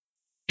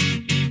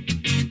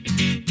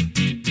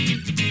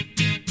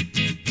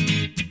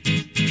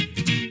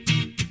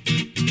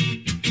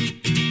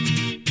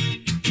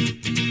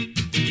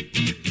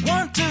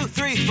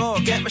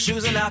get my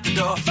shoes and out the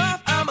door.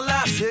 5, I'm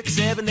alive. 6,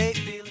 7, 8,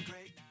 feeling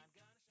great.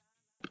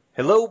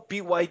 Hello,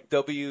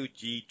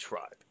 BYWG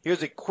tribe.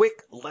 Here's a quick,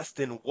 less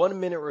than 1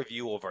 minute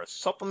review of our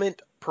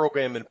supplement,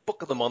 program, and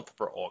book of the month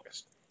for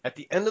August. At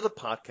the end of the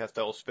podcast,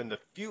 I will spend a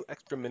few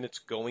extra minutes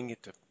going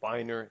into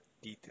finer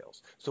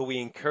details, so we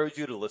encourage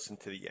you to listen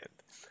to the end.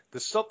 The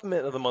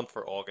supplement of the month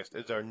for August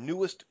is our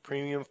newest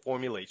premium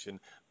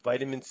formulation,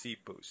 Vitamin C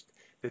Boost.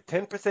 The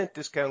 10%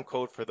 discount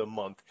code for the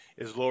month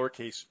is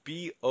lowercase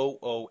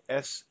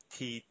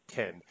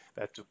BOOST10.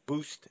 That's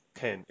Boost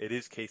 10. It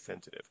is case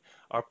sensitive.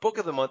 Our book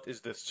of the month is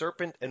The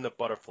Serpent and the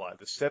Butterfly,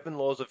 The 7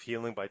 Laws of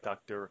Healing by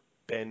Dr.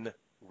 Ben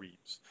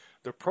Reeves.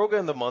 The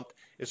program of the month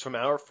is from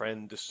our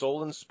friend, the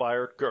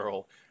soul-inspired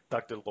girl,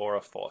 Dr.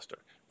 Laura Foster.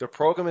 The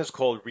program is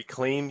called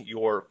Reclaim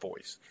Your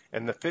Voice,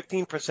 and the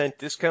 15%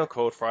 discount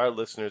code for our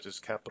listeners is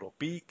capital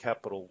B,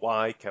 capital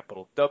Y,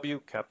 capital W,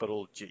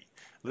 capital G.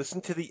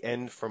 Listen to the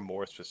end for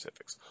more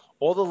specifics.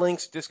 All the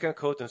links, discount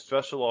codes, and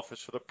special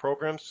offers for the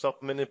program,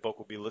 supplement, and book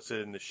will be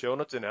listed in the show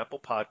notes in Apple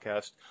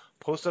Podcasts,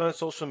 posted on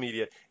social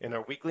media, in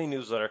our weekly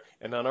newsletter,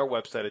 and on our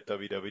website at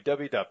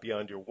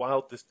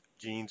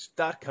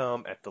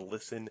www.beyondyourwildestgenes.com at the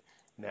Listen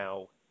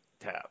Now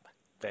tab.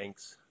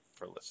 Thanks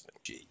for listening.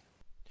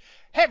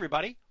 Hey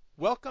everybody,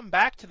 welcome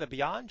back to the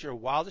Beyond Your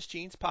Wildest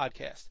Genes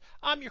podcast.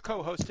 I'm your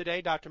co-host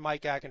today, Dr.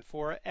 Mike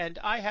Akinfora, and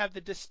I have the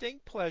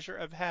distinct pleasure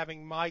of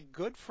having my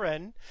good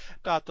friend,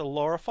 Dr.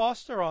 Laura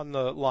Foster, on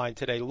the line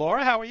today.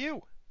 Laura, how are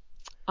you?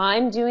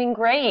 I'm doing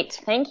great.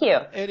 Thank you.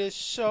 It is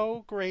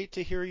so great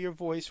to hear your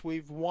voice.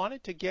 We've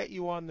wanted to get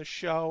you on the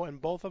show,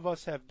 and both of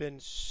us have been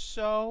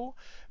so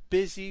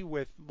busy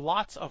with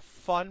lots of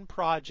fun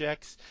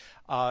projects,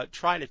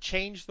 trying to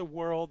change the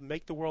world,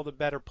 make the world a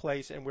better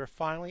place, and we're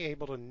finally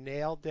able to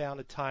nail down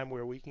a time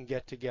where we can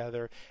get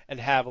together and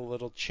have a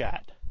little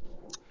chat.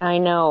 I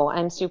know.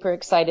 I'm super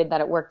excited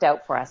that it worked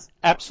out for us.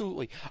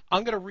 Absolutely.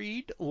 I'm going to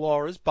read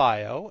Laura's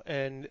bio,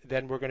 and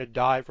then we're going to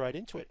dive right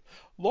into it.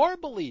 Laura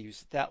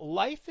believes that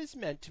life is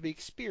meant to be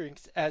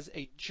experienced as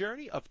a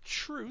journey of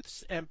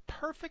truths and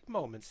perfect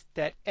moments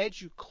that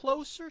edge you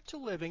closer to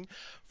living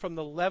from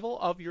the level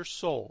of your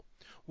soul.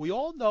 We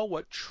all know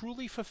what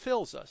truly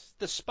fulfills us,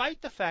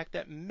 despite the fact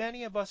that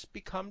many of us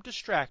become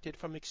distracted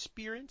from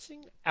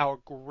experiencing our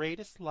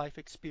greatest life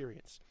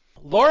experience.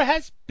 Laura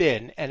has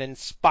been an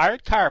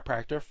inspired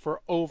chiropractor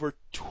for over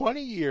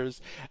 20 years,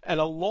 and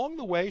along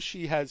the way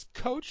she has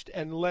coached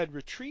and led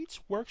retreats,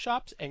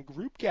 workshops, and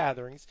group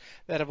gatherings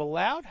that have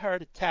allowed her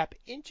to tap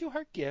into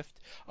her gift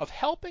of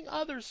helping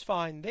others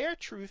find their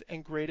truth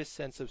and greatest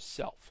sense of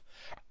self.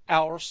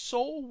 Our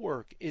soul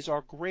work is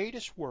our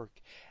greatest work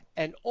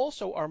and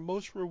also our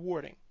most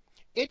rewarding.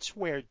 It's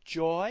where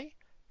joy,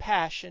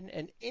 passion,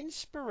 and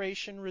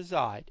inspiration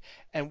reside,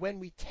 and when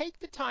we take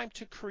the time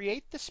to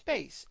create the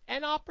space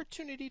and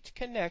opportunity to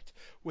connect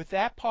with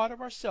that part of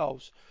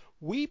ourselves,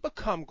 we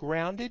become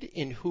grounded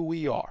in who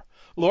we are.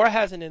 Laura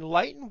has an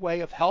enlightened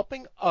way of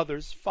helping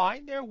others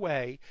find their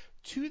way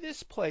to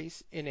this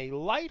place in a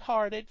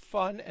lighthearted,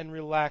 fun, and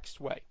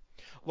relaxed way.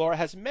 Laura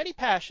has many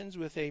passions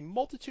with a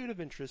multitude of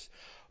interests,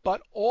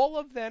 but all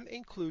of them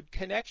include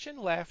connection,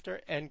 laughter,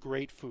 and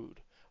great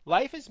food.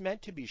 Life is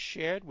meant to be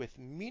shared with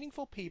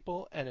meaningful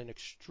people and in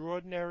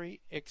extraordinary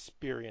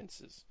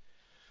experiences.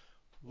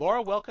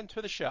 Laura, welcome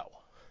to the show.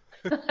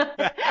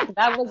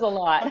 That was a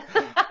lot.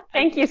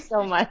 Thank you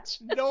so much.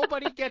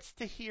 Nobody gets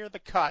to hear the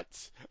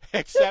cuts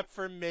except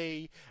for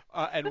me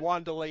and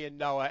Wanderlei and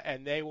Noah,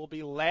 and they will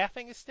be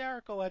laughing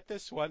hysterical at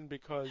this one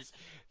because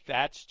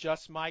that's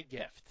just my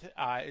gift.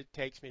 It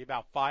takes me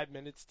about 5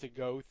 minutes to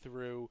go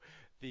through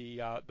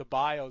the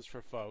bios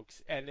for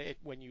folks, and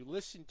when you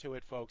listen to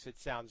it, folks, it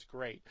sounds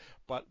great.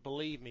 But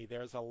believe me,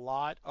 there's a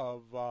lot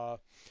of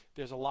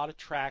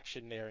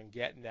traction there in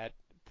getting that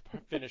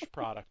finished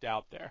product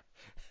out there.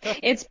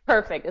 It's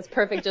perfect. It's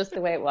perfect just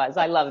the way it was.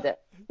 I loved it.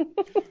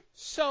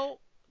 So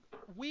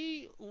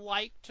we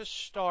like to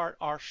start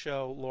our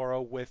show,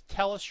 Laura, with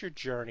tell us your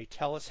journey.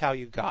 Tell us how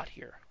you got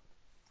here.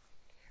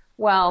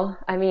 Well,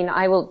 I mean,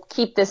 I will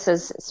keep this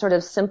as sort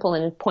of simple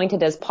and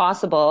pointed as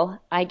possible.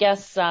 I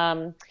guess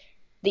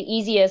the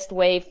easiest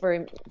way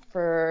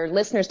for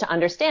listeners to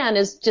understand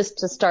is just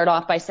to start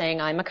off by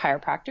saying I'm a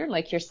chiropractor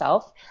like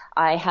yourself.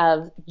 I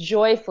have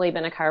joyfully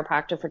been a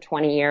chiropractor for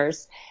 20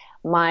 years.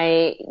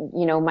 My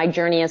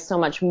journey is so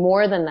much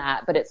more than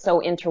that, but it's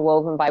so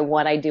interwoven by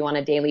what I do on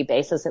a daily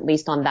basis, at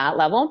least on that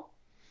level.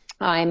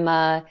 I'm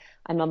a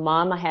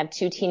mom. I have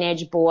 2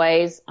 teenage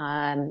boys.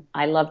 I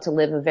love to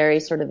live a very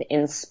sort of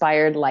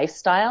inspired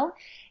lifestyle.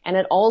 And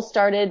it all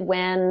started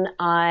when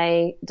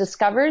I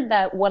discovered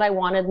that what I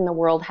wanted in the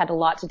world had a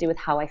lot to do with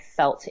how I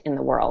felt in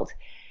the world.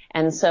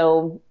 And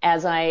so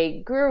as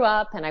I grew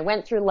up and I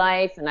went through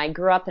life, and I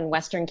grew up in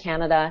Western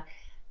Canada,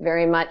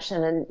 very much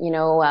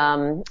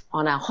on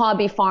a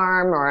hobby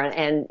farm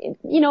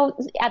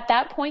at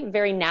that point,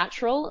 very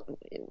natural,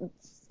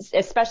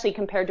 especially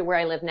compared to where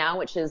I live now,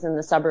 which is in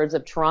the suburbs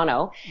of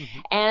Toronto. Mm-hmm.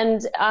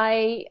 And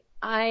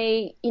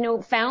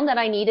found that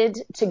I needed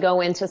to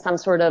go into some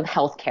sort of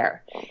healthcare.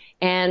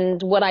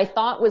 And what I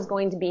thought was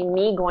going to be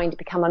me going to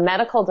become a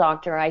medical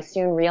doctor, I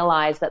soon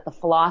realized that the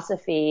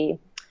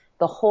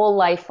whole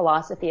life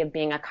philosophy of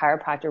being a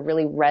chiropractor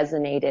really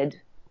resonated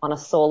on a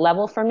soul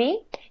level for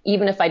me,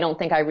 even if I don't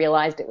think I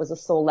realized it was a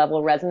soul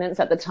level resonance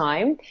at the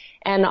time.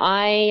 And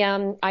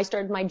I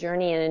started my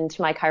journey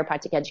into my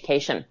chiropractic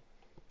education.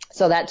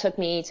 So that took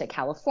me to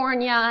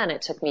California, and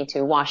it took me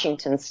to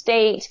Washington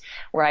State,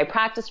 where I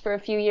practiced for a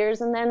few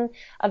years. And then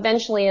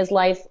eventually, as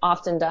life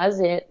often does,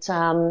 it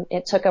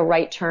took a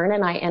right turn,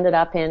 and I ended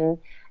up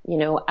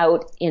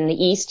out in the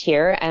East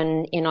here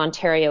and in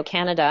Ontario,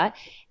 Canada.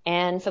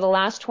 And for the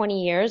last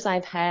 20 years,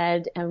 I've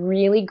had a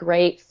really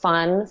great,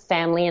 fun,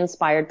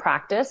 family-inspired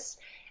practice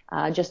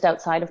just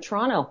outside of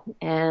Toronto.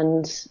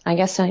 And I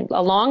guess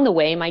along the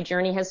way, my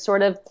journey has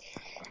sort of,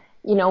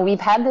 we've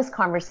had this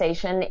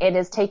conversation. It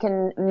has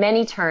taken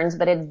many turns,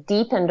 but it's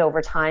deepened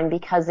over time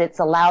because it's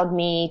allowed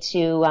me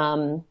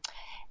to,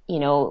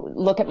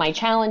 look at my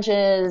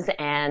challenges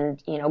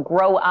and,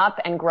 grow up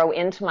and grow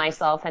into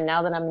myself. And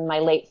now that I'm in my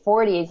late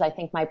 40s, I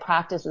think my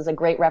practice is a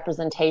great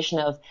representation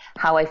of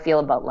how I feel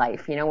about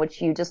life,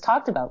 which you just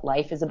talked about.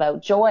 Life is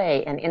about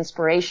joy and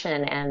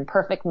inspiration and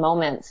perfect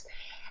moments.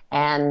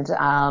 And,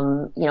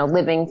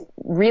 living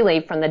really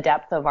from the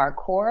depth of our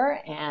core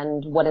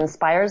and what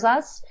inspires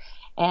us.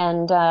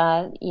 And,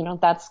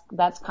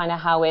 that's kind of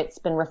how it's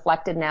been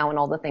reflected now in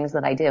all the things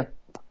that I do.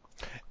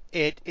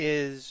 It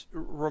is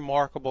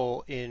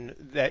remarkable in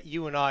that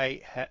you and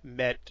I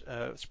met,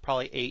 it's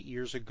probably 8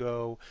 years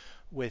ago,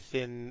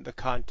 within the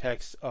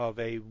context of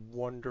a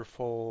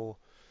wonderful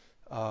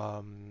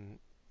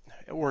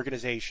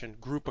organization,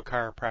 group of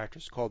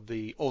chiropractors called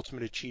the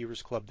Ultimate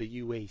Achievers Club,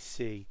 the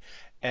UAC.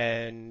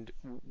 And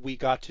we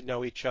got to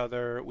know each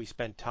other. We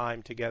spent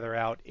time together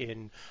out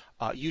in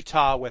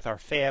Utah with our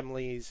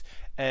families.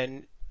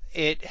 And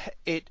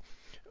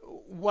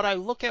what I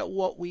look at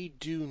what we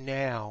do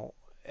now,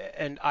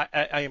 and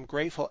I am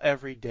grateful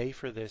every day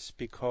for this,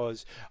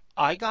 because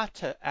I got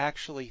to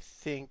actually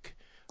think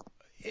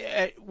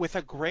with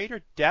a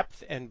greater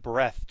depth and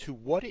breadth to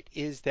what it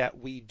is that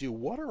we do.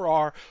 What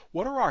are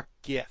our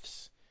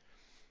gifts?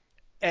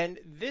 And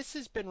this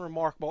has been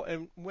remarkable.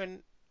 And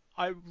when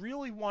I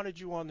really wanted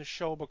you on the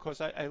show,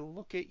 because I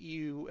look at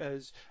you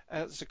as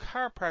a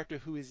chiropractor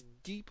who is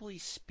deeply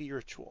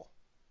spiritual.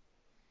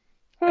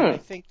 And I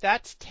think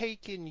that's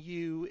taken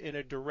you in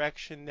a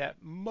direction that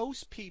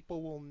most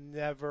people will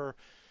never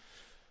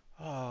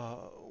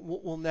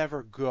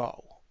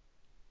go.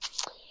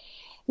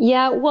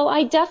 Yeah,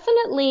 well,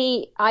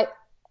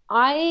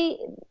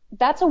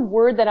 that's a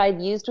word that I've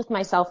used with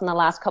myself in the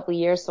last couple of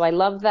years. So I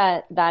love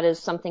that is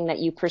something that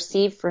you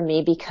perceive for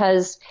me,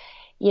 because,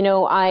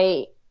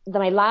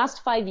 my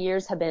last 5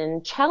 years have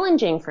been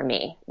challenging for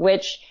me,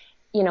 which,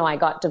 I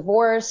got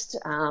divorced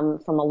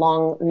from a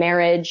long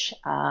marriage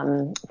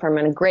from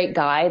a great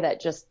guy that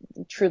just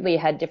truly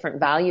had different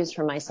values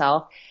from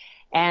myself.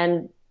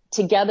 And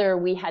together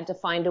we had to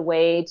find a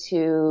way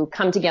to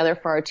come together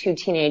for our 2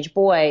 teenage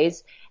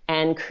boys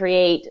and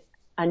create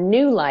a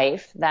new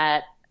life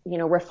that,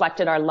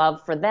 reflected our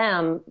love for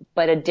them,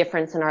 but a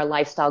difference in our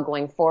lifestyle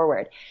going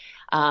forward.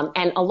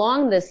 And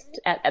along this,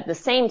 at the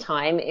same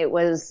time, it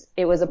was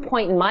a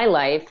point in my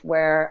life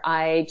where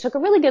I took a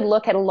really good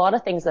look at a lot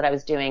of things that I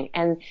was doing.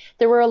 And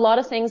there were a lot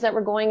of things that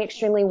were going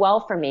extremely well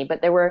for me,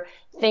 but there were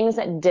things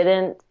that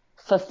didn't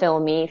fulfill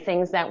me,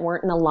 things that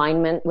weren't in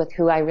alignment with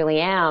who I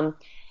really am.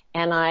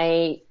 And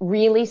I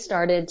really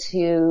started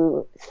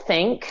to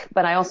think,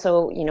 but I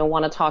also,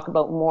 want to talk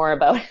more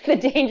about the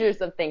dangers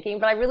of thinking,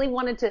 but I really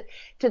wanted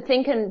to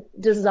think and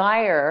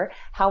desire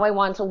how I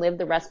want to live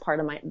the rest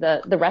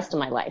of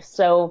my life.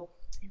 So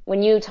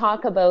when you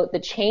talk about the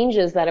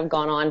changes that have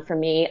gone on for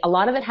me, a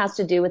lot of it has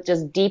to do with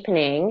just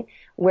deepening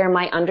where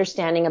my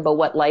understanding about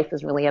what life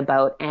is really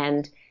about,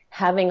 and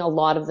having a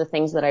lot of the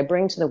things that I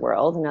bring to the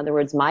world, in other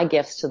words, my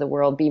gifts to the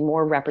world, be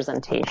more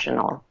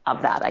representational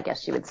of that, I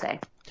guess you would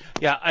say.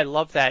 Yeah, I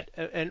love that.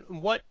 And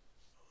what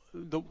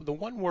the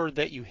one word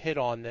that you hit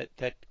on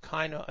that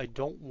kind of I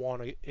don't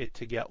want it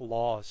to get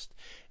lost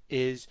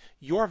is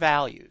your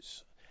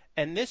values.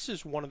 And this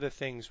is one of the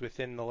things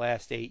within the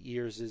last 8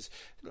 years is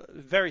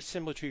very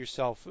similar to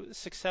yourself,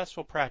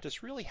 successful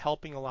practice, really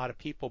helping a lot of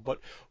people. But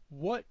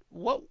what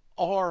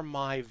are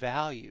my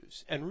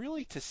values? And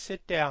really to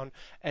sit down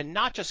and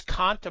not just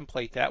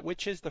contemplate that,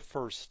 which is the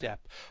first step,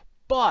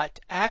 but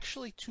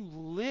actually to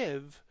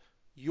live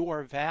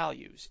your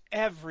values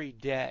every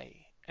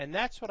day. And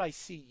that's what I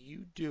see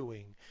you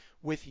doing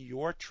with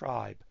your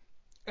tribe.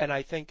 And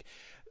I think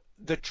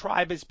the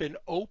tribe has been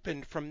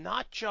opened from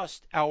not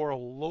just our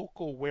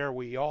local where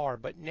we are,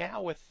 but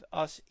now with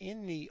us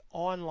in the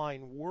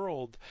online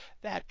world,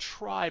 that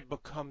tribe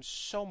becomes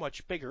so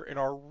much bigger and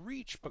our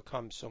reach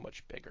becomes so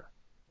much bigger.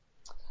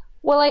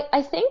 Well,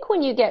 I think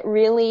when you get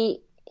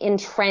really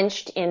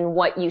entrenched in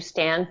what you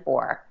stand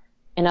for,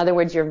 in other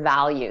words, your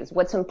values,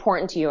 what's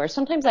important to you, or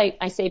sometimes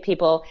I say to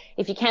people,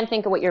 if you can't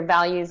think of what your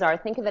values are,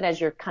 think of it as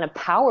your kind of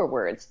power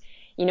words.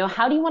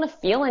 how do you want to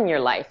feel in your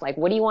life? Like,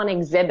 what do you want to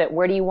exhibit?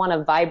 Where do you want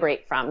to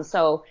vibrate from?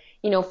 So,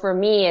 for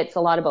me, it's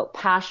a lot about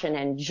passion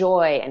and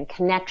joy and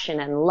connection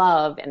and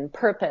love and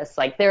purpose.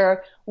 Like, there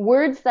are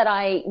words that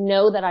I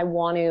know that I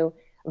want to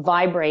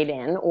vibrate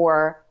in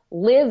or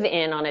live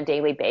in on a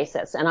daily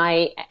basis.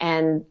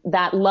 And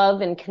that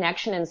love and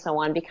connection and so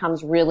on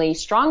becomes really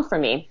strong for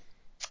me.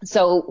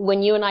 So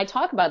when you and I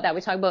talk about that,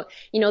 we talk about,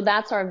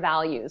 that's our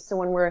values. So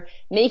when we're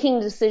making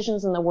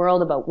decisions in the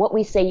world about what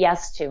we say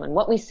yes to and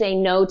what we say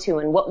no to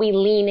and what we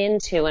lean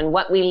into and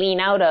what we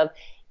lean out of,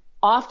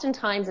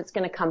 oftentimes it's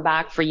going to come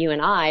back for you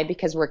and I,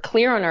 because we're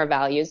clear on our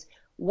values,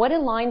 what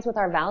aligns with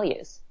our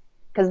values.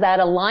 Because that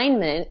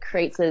alignment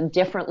creates a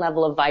different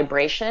level of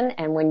vibration.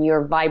 And when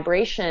your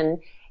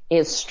vibration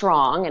is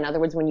strong, in other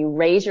words, when you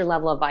raise your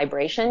level of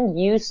vibration,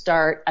 you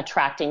start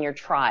attracting your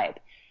tribe.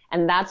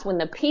 And that's when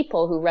the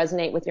people who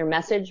resonate with your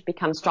message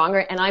become stronger.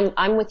 And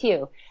I'm with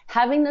you.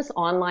 Having this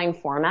online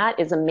format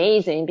is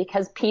amazing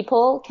because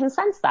people can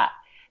sense that.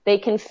 They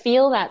can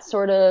feel that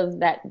sort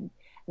of,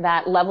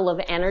 that level of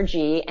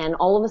energy. And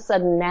all of a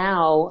sudden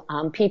now,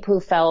 people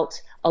who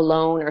felt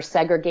alone or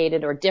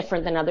segregated or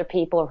different than other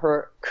people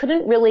who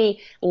couldn't really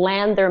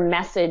land their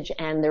message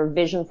and their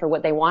vision for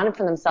what they wanted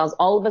for themselves,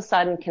 all of a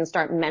sudden can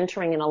start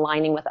mentoring and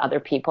aligning with other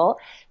people,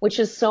 which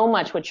is so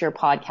much what your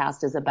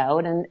podcast is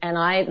about. And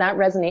that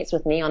resonates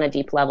with me on a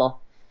deep level.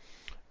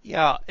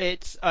 Yeah,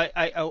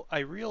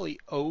 I really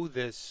owe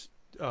this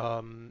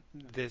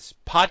this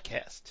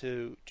podcast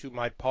to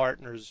my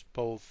partners,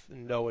 both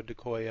Noah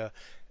DeCoya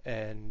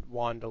and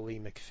Wanda Lee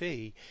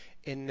McPhee,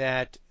 in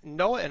that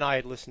Noah and I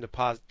had listened to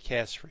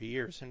podcasts for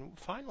years, and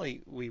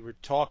finally we were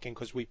talking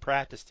because we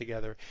practiced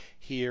together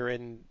here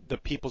in the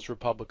People's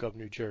Republic of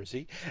New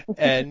Jersey,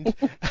 and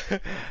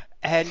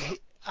and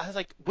I was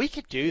like, we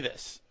could do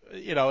this.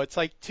 It's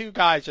like two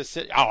guys just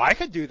sitting, oh, I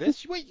could do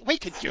this. We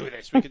could do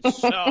this. We could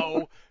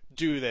so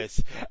do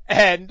this.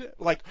 And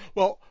like,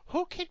 well,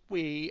 who could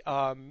we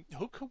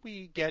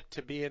get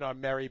to be in our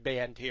merry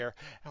band here?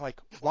 And like,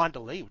 Wanda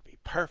Lee would be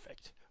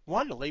perfect.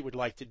 Wanda Lee would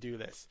like to do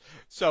this.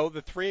 So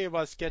the three of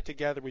us get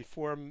together, we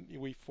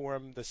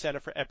form the Center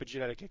for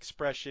Epigenetic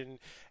Expression,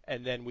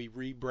 and then we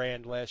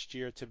rebrand last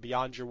year to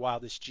Beyond Your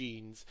Wildest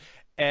Genes.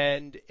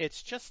 And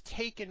it's just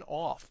taken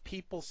off.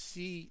 People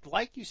see,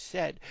 like you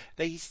said,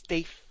 they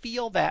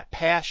feel that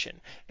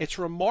passion. It's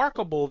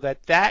remarkable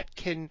that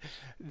can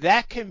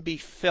be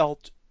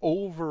felt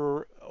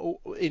over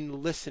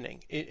in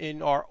listening,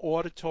 in our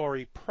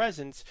auditory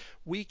presence.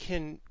 We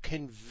can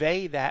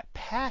convey that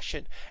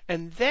passion,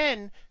 and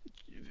then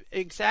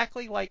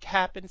exactly like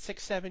happened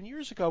 6-7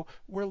 years ago,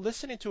 we're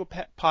listening to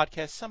a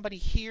podcast, somebody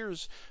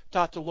hears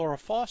Dr. Laura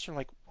Foster and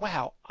like,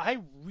 wow, I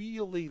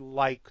really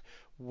like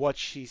what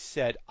she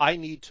said, I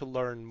need to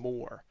learn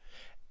more.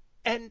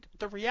 And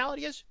the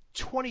reality is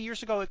 20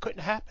 years ago it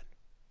couldn't happen.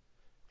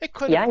 It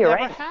could have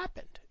never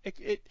happened.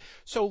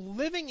 So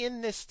living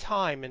in this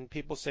time, and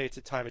people say it's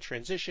a time of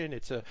transition,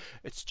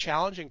 it's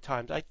challenging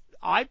times.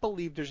 I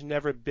believe there's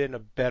never been a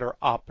better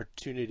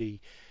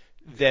opportunity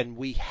than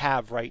we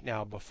have right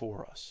now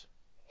before us.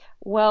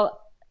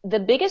 Well, the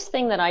biggest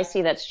thing that I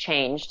see that's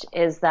changed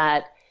is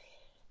that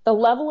the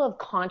level of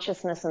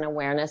consciousness and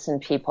awareness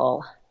in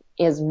people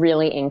is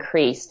really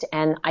increased.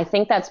 And I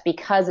think that's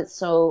because it's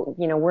so,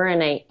 we're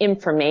in a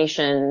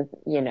information,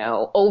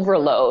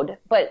 overload,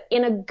 but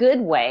in a good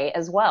way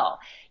as well.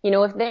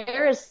 If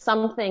there is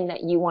something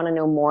that you want to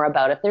know more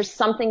about, if there's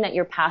something that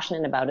you're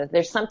passionate about, if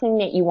there's something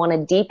that you want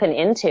to deepen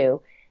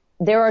into,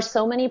 there are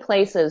so many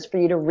places for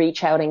you to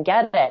reach out and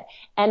get it.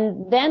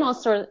 And then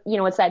also,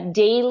 it's that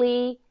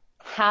daily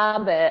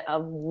habit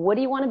of what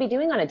do you want to be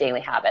doing on a daily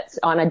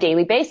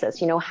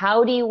basis?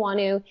 How do you want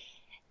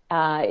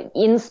to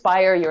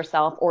inspire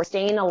yourself or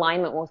stay in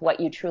alignment with what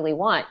you truly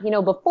want?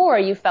 Before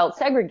you felt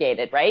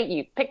segregated, right?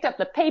 You picked up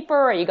the paper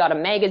or you got a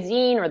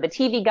magazine or the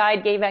TV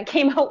guide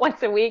came out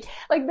once a week.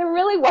 Like there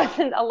really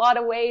wasn't a lot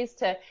of ways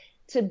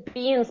to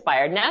be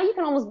inspired. Now you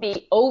can almost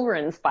be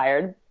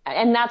over-inspired,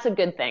 and that's a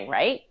good thing,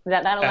 right?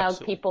 That allows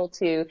Absolutely. People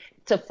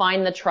to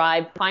find the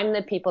tribe, find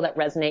the people that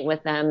resonate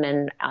with them,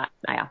 and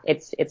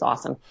it's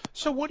awesome.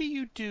 So what do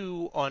you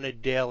do on a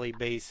daily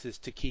basis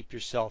to keep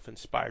yourself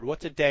inspired?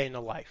 What's a day in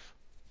the life?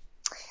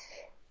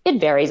 It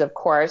varies, of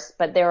course,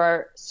 but there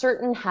are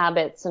certain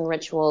habits and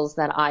rituals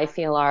that I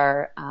feel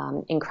are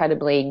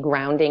incredibly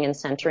grounding and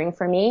centering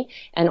for me,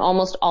 and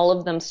almost all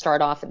of them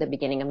start off at the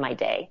beginning of my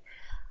day.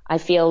 I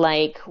feel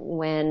like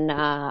when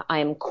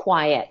I'm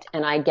quiet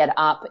and I get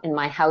up in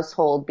my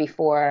household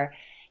before,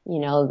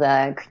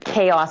 the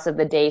chaos of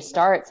the day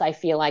starts, I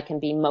feel I can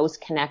be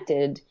most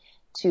connected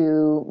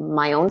to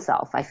my own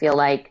self. I feel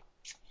like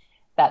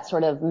that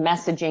sort of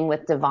messaging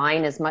with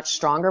divine is much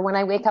stronger when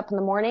I wake up in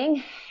the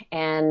morning.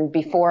 And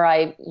before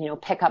I,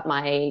 pick up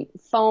my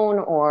phone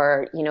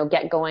or,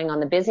 get going on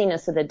the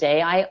busyness of the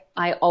day,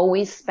 I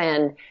always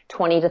spend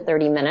 20 to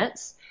 30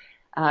 minutes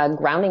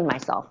grounding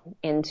myself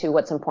into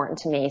what's important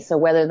to me. So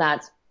whether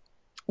that's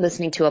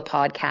listening to a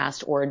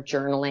podcast or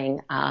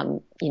journaling,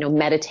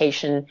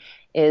 meditation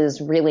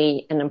is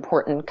really an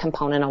important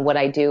component of what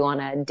I do on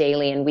a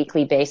daily and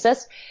weekly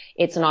basis.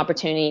 It's an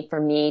opportunity for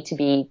me to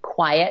be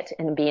quiet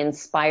and be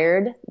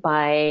inspired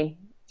by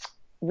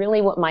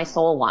really what my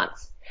soul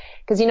wants.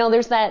 Because,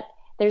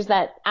 there's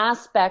that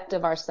aspect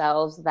of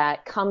ourselves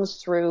that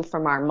comes through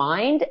from our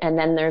mind, and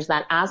then there's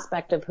that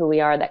aspect of who we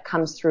are that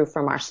comes through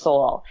from our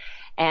soul.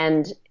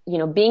 And,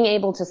 being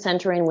able to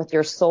center in with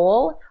your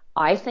soul,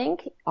 I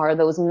think, are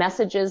those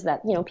messages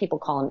that, people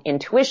call them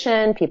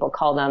intuition, people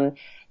call them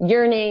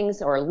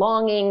yearnings or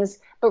longings,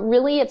 but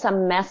really it's a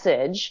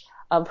message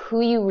of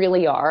who you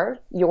really are,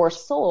 your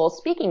soul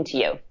speaking to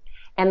you.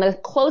 And the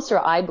closer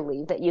I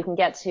believe that you can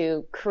get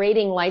to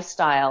creating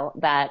lifestyle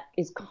that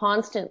is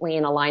constantly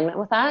in alignment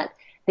with that,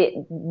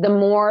 the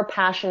more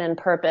passion and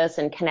purpose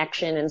and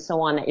connection and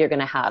so on that you're going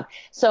to have.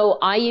 So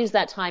I use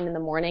that time in the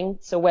morning.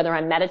 So whether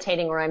I'm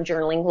meditating or I'm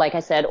journaling, like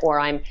I said, or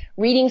I'm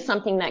reading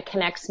something that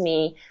connects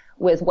me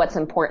with what's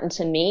important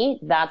to me,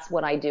 that's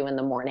what I do in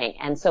the morning.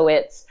 And so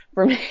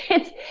for me,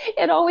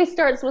 it always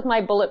starts with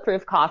my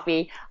bulletproof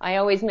coffee. I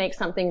always make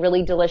something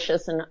really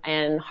delicious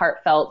and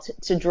heartfelt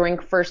to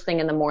drink first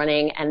thing in the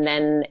morning. And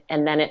then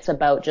it's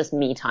about just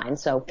me time.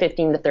 So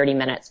 15 to 30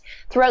 minutes.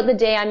 Throughout the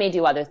day, I may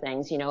do other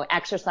things.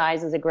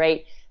 Exercise is a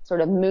great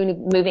sort of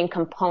moving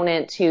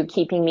component to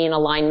keeping me in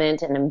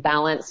alignment and in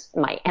balance,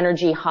 my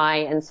energy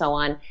high and so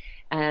on.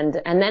 And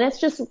then it's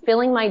just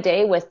filling my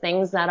day with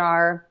things that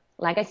are,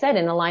 like I said,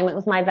 in alignment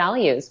with my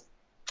values.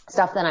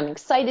 Stuff that I'm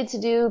excited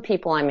to do,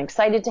 people I'm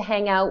excited to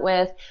hang out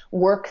with,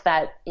 work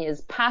that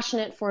is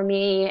passionate for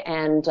me,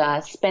 and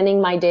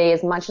spending my day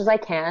as much as I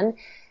can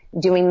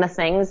doing the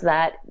things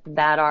that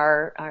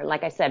are,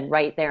 like I said,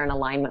 right there in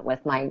alignment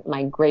with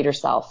my greater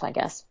self, I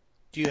guess.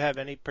 Do you have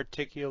any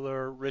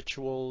particular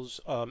rituals,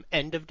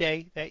 end of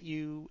day, that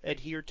you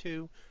adhere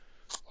to?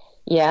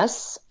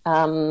 Yes.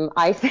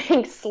 I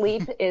think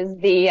sleep is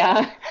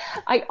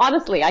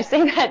I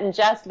say that in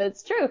jest, but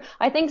it's true.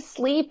 I think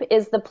sleep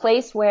is the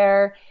place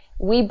where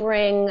we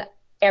bring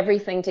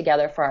everything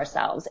together for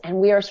ourselves, and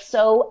we are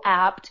so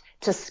apt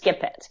to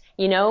skip it.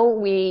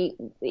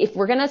 If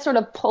we're going to sort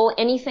of pull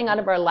anything out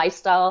of our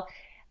lifestyle,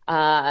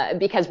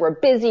 because we're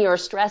busy or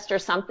stressed or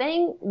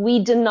something,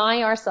 we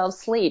deny ourselves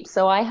sleep.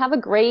 So I have a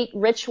great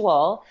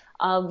ritual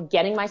of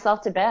getting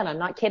myself to bed. I'm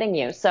not kidding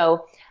you.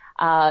 So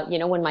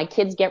when my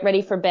kids get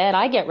ready for bed,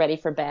 I get ready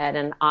for bed,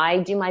 and I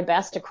do my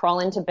best to crawl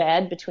into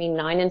bed between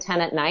 9 and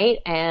 10 at night,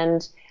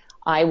 and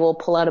I will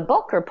pull out a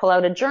book or pull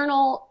out a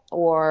journal,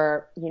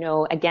 or,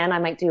 again, I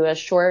might do a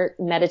short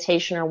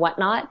meditation or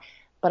whatnot,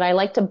 but I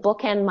like to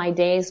bookend my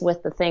days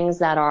with the things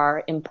that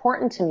are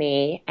important to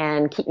me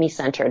and keep me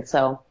centered.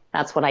 So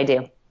that's what I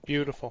do.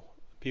 Beautiful.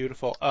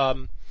 Beautiful.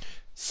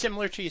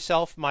 Similar to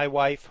yourself, my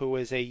wife, who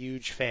is a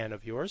huge fan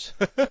of yours,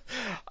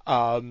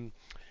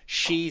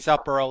 she's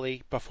up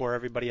early before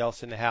everybody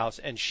else in the house,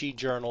 and she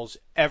journals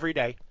every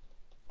day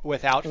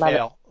without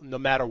fail, no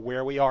matter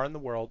where we are in the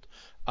world.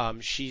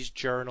 She's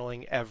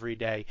journaling every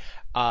day.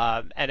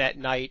 And at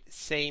night,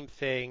 same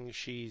thing.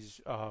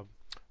 She's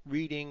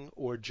reading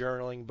or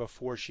journaling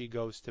before she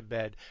goes to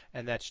bed,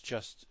 and that's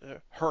just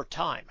her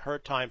time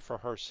for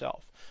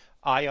herself.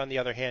 I, on the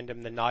other hand,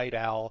 am the night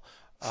owl,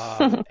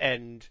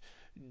 and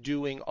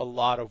doing a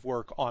lot of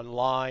work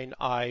online.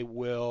 I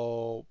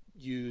will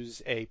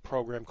use a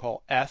program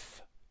called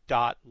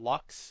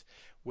f.lux,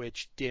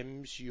 which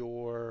dims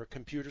your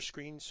computer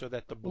screen so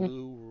that the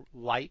blue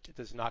light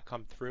does not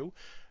come through,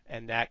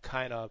 and that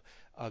kind of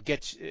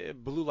gets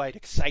blue light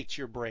excites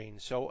your brain.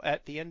 So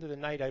at the end of the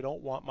night, I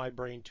don't want my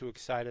brain too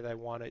excited. I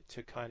want it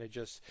to kind of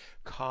just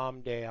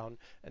calm down,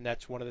 and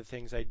that's one of the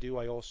things I do.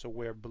 I also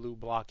wear blue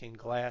blocking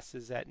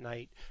glasses at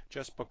night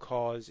just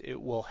because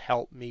it will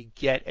help me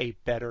get a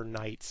better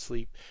night's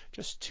sleep.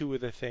 Just two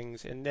of the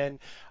things. And then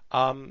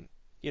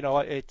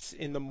it's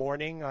in the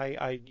morning.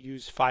 I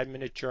use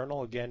 5-minute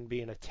journal. Again,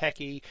 being a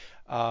techie,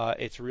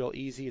 it's real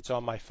easy. It's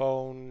on my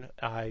phone.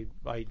 I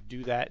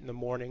do that in the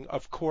morning.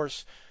 Of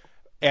course,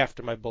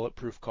 after my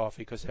bulletproof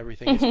coffee, because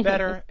everything is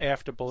better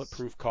after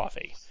bulletproof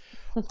coffee.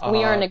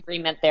 We are in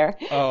agreement there.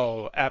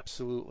 Oh,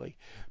 absolutely.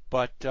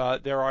 But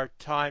there are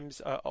times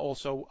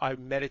also I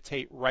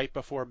meditate right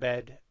before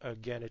bed.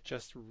 Again, it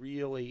just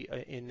really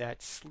in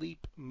that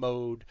sleep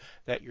mode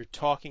that you're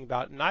talking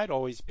about. And I'd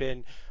always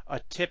been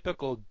a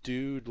typical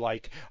dude,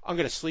 like, I'm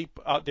going to sleep.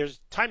 There's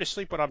time to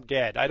sleep when I'm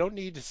dead. I don't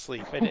need to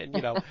sleep.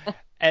 And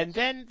and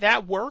then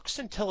that works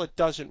until it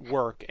doesn't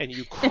work and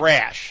you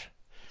crash.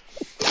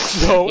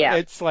 So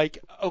It's like,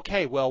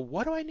 okay, well,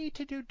 what do I need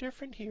to do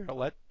different here?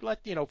 Let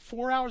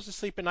 4 hours of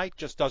sleep a night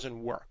just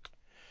doesn't work.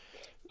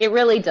 It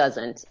really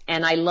doesn't.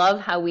 And I love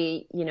how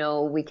we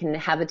can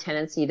have a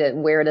tendency to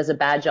wear it as a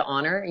badge of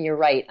honor. And you're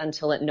right,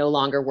 until it no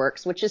longer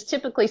works, which is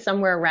typically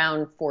somewhere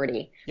around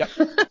 40. Yep.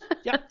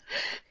 Yep.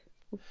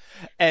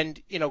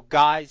 And,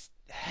 guys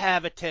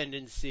have a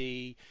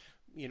tendency,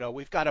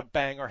 we've got to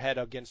bang our head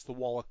against the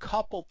wall a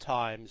couple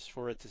times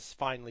for it to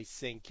finally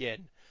sink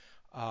in.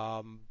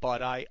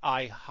 But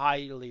I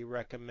highly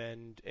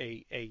recommend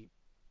a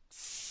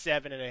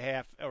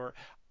 7.5, or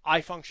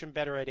I function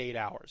better at 8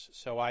 hours.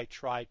 So I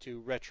try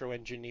to retro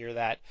engineer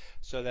that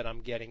so that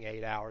I'm getting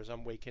 8 hours.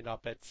 I'm waking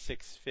up at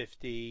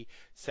 6:50,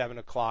 7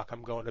 o'clock.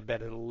 I'm going to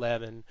bed at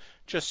 11,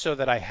 just so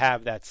that I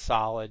have that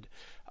solid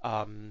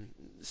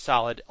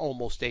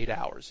almost 8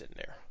 hours in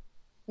there.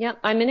 Yeah,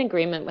 I'm in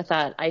agreement with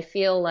that. I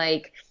feel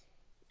like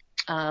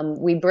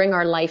we bring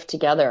our life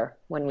together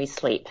when we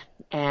sleep,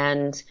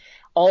 and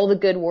all the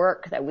good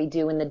work that we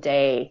do in the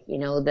day,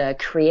 the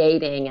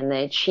creating and the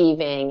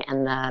achieving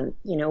and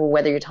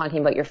whether you're talking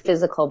about your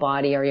physical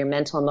body or your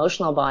mental,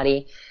 emotional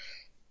body,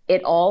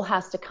 it all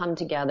has to come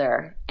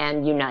together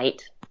and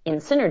unite in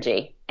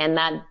synergy. And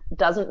that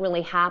doesn't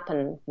really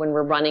happen when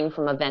we're running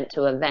from event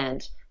to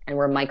event and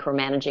we're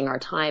micromanaging our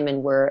time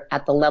and we're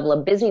at the level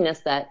of busyness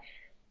that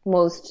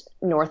most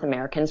North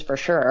Americans for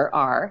sure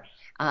are.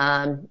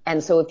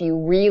 And so if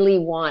you really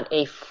want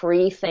a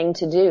free thing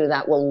to do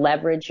that will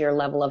leverage your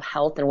level of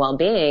health and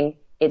well-being,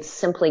 it's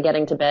simply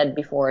getting to bed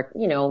before,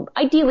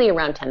 ideally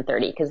around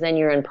 10:30, because then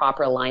you're in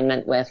proper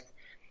alignment with,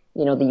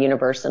 the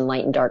universe and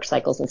light and dark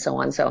cycles and so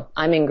on. So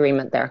I'm in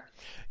agreement there.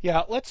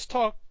 Yeah, let's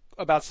talk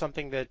about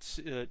something that's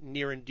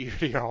near and dear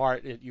to your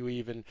heart. It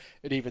even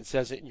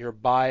says it in your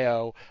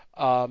bio.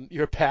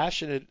 You're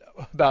passionate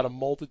about a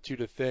multitude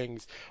of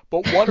things,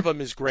 but one of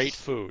them is great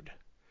food.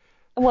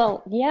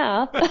 Well,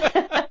 yeah.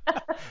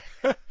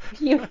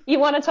 You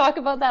want to talk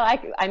about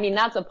that? I mean,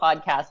 that's a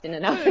podcast in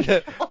and of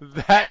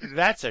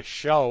That's a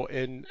show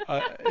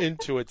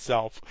into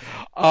itself.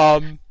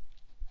 I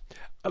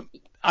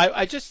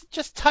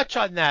just touch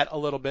on that a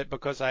little bit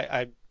because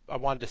I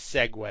wanted to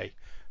segue.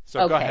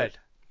 So okay, go ahead.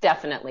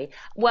 Definitely.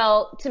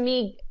 Well, to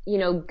me,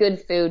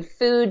 good food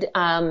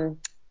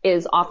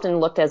is often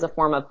looked as a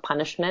form of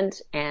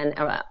punishment and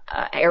an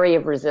area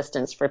of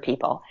resistance for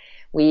people.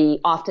 We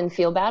often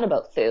feel bad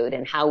about food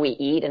and how we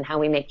eat and how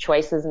we make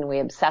choices, and we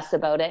obsess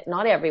about it.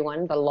 Not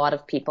everyone, but a lot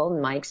of people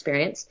in my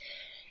experience.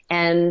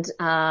 And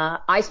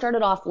I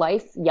started off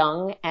life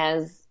young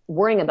as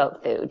worrying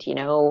about food.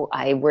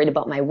 I worried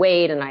about my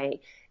weight, and I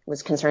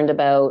was concerned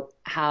about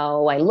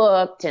how I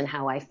looked and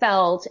how I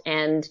felt.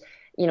 And,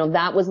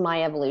 that was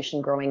my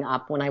evolution growing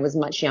up when I was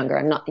much younger.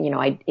 I'm not,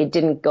 it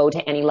didn't go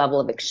to any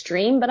level of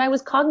extreme, but I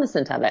was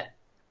cognizant of it.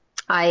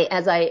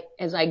 As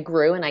I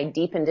grew and I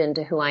deepened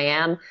into who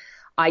I am,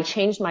 I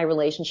changed my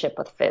relationship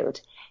with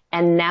food,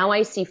 and now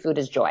I see food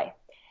as joy.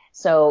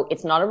 So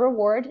it's not a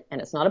reward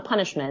and it's not a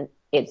punishment.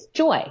 It's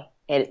joy.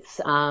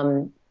 It's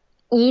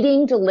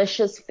eating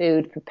delicious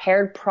food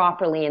prepared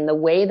properly in the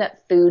way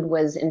that food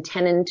was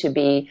intended to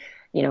be,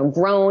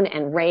 grown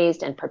and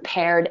raised and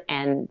prepared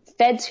and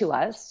fed to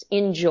us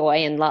in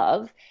joy and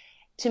love.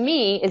 To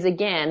me is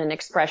again an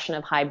expression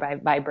of high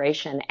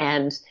vibration,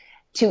 and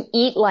to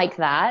eat like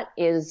that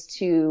is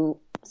to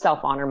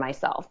self-honor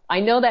myself. I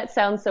know that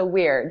sounds so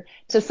weird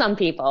to some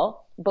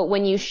people, but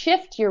when you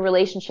shift your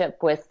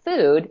relationship with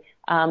food,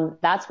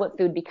 that's what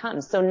food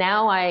becomes. So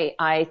now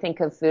I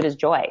think of food as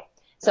joy.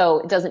 So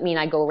it doesn't mean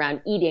I go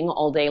around eating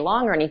all day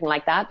long or anything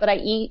like that, but I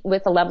eat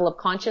with a level of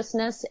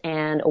consciousness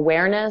and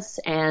awareness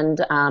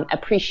and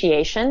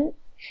appreciation,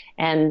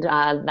 and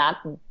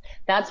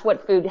that's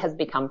what food has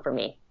become for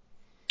me.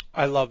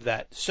 I love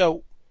that.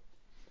 So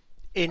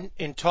in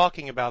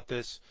talking about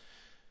this,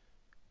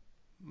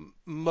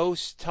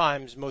 most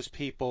times, most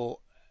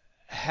people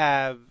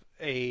have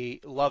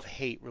a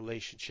love-hate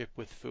relationship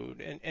with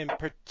food, and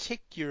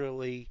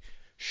particularly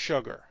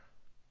sugar.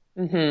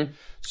 Mm-hmm.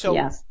 So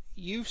yes.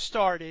 You've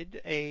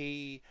started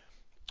a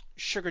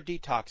sugar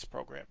detox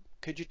program.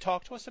 Could you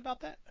talk to us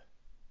about that?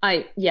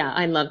 I'd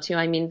love to.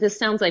 I mean, this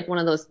sounds like one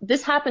of those,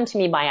 this happened to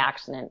me by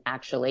accident,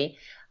 actually.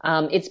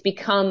 It's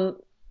become,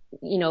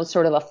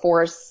 sort of a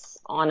force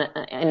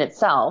in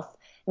itself.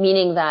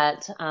 Meaning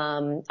that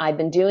I've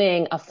been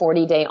doing a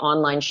 40-day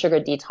online sugar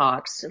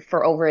detox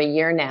for over a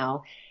year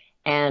now,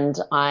 and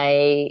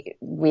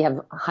we have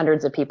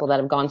hundreds of people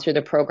that have gone through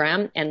the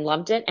program and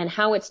loved it. And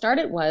how it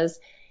started was,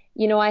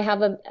 I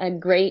have a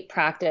great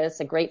practice,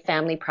 a great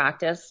family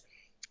practice.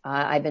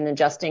 I've been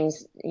adjusting,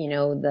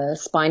 the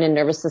spine and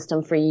nervous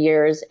system for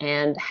years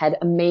and had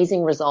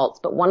amazing results.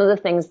 But one of the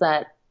things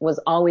that was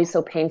always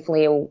so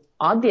painfully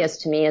obvious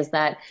to me is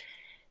that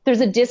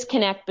there's a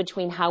disconnect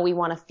between how we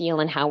want to feel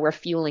and how we're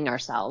fueling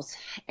ourselves.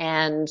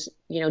 And,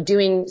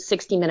 doing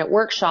 60-minute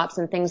workshops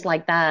and things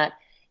like that,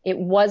 it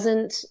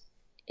wasn't,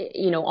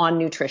 on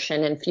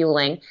nutrition and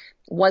fueling,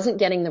 wasn't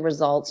getting the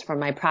results from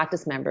my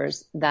practice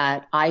members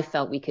that I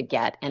felt we could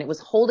get. And it was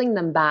holding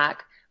them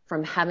back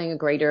from having a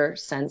greater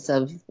sense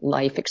of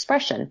life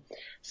expression.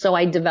 So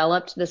I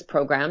developed this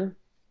program.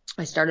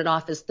 I started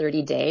off as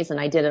 30 days and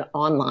I did it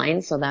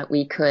online so that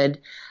we could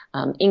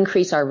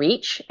increase our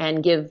reach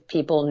and give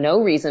people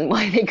no reason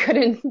why they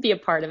couldn't be a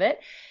part of it.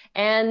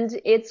 And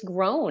it's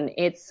grown.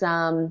 It's,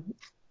 I'm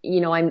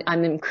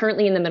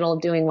currently in the middle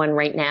of doing one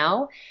right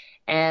now.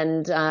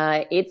 And,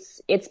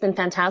 it's been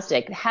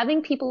fantastic.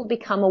 Having people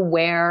become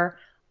aware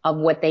of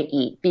what they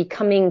eat.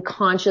 Becoming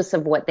conscious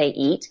of what they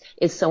eat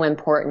is so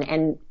important.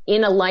 And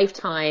in a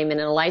lifetime and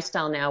in a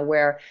lifestyle now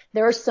where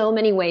there are so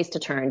many ways to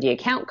turn. Do you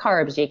count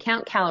carbs? Do you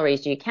count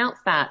calories? Do you count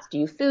fats? Do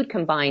you food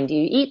combine? Do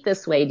you eat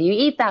this way? Do you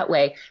eat that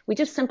way? We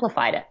just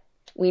simplified it.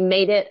 We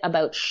made it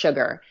about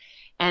sugar.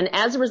 And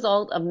as a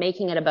result of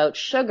making it about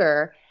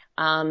sugar,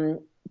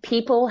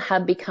 people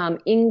have become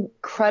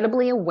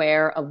incredibly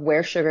aware of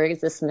where sugar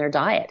exists in their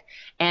diet.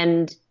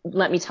 And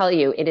let me tell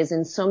you, it is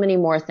in so many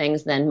more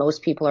things than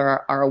most people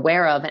are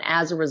aware of. And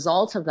as a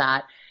result of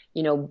that,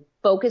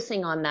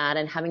 focusing on that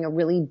and having a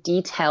really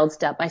detailed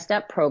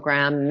step-by-step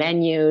program,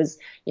 menus,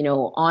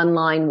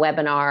 online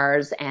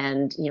webinars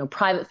and,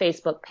 private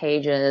Facebook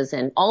pages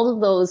and all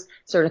of those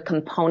sort of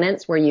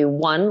components where you,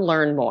 one,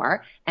 learn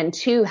more and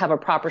two, have a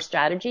proper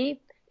strategy.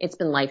 It's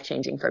been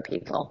life-changing for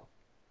people.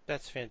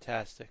 That's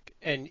fantastic.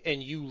 And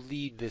you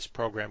lead this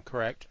program,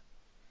 correct?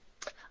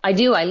 I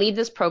do. I lead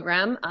this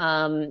program.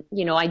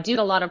 I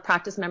do a lot of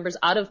practice members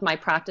out of my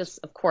practice,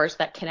 of course,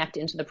 that connect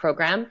into the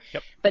program.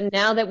 Yep. But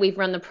now that we've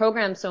run the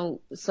program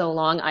so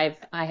long, I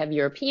have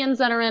Europeans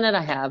that are in it.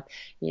 I have,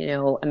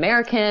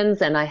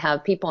 Americans, and I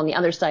have people on the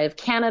other side of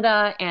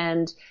Canada,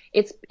 and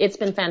it's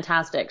been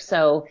fantastic.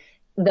 So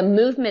the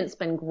movement's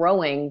been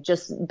growing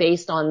just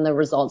based on the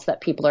results that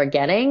people are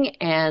getting.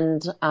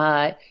 And,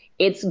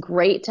 it's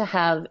great to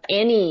have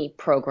any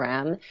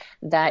program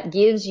that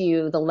gives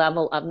you the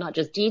level of not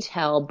just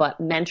detail,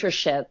 but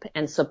mentorship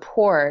and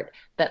support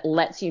that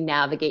lets you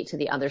navigate to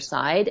the other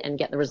side and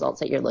get the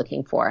results that you're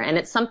looking for. And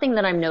it's something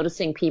that I'm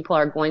noticing people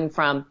are going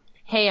from,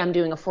 hey, I'm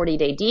doing a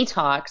 40-day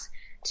detox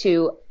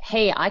to,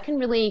 hey, I can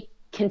really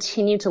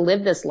continue to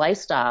live this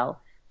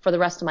lifestyle for the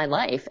rest of my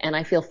life. And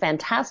I feel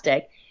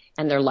fantastic.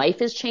 And their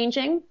life is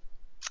changing.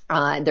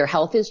 Their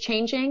health is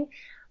changing.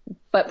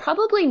 But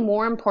probably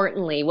more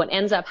importantly, what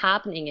ends up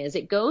happening is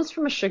it goes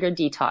from a sugar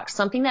detox,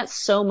 something that's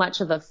so much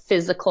of a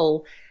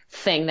physical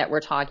thing that we're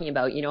talking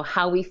about,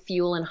 how we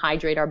fuel and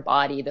hydrate our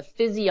body, the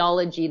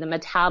physiology, the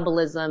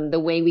metabolism, the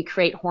way we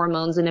create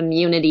hormones and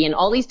immunity and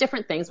all these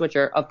different things, which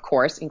are, of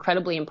course,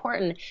 incredibly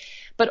important.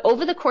 But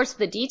over the course of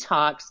the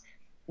detox,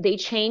 they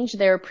change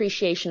their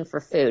appreciation for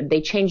food.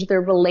 They change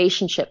their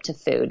relationship to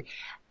food,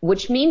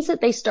 which means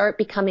that they start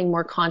becoming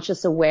more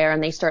conscious aware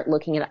and they start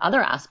looking at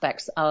other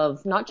aspects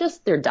of not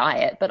just their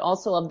diet, but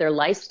also of their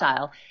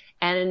lifestyle.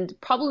 And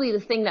probably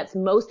the thing that's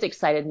most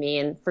excited me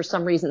and for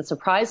some reason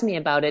surprised me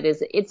about it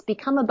is it's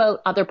become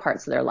about other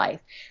parts of their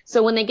life.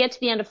 So when they get to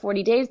the end of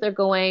 40 days, they're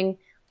going,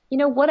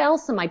 what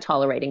else am I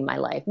tolerating in my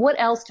life? What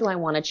else do I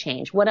want to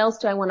change? What else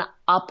do I want to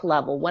up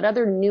level? What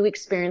other new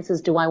experiences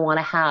do I want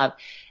to have?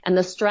 And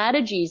the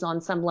strategies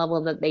on some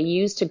level that they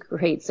use to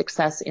create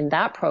success in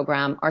that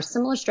program are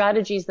similar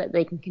strategies that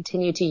they can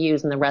continue to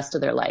use in the rest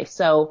of their life.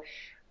 So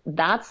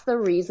that's the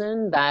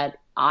reason that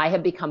I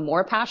have become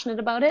more passionate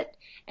about it.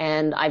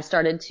 And I've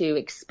started to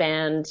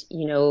expand,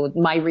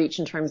 my reach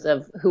in terms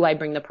of who I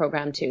bring the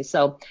program to.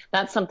 So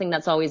that's something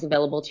that's always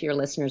available to your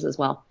listeners as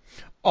well.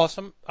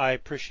 Awesome. I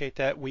appreciate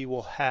that. We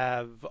will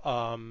have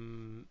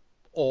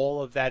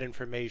all of that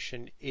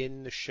information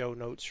in the show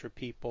notes for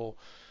people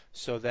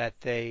so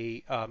that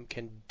they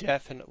can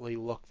definitely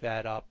look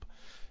that up.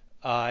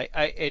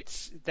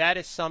 That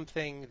is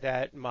something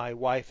that my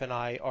wife and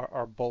I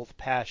are both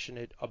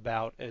passionate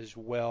about as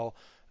well.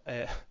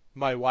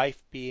 My wife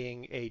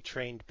being a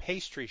trained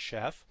pastry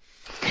chef,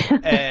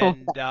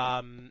 and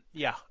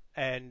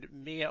and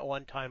me at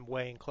one time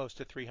weighing close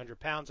to 300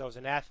 pounds. I was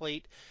an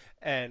athlete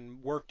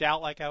and worked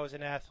out like I was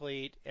an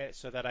athlete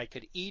so that I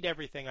could eat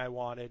everything I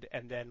wanted,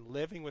 and then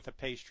living with a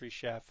pastry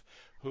chef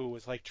who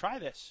was like, try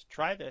this,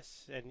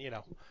 and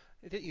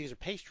these are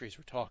pastries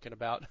we're talking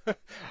about.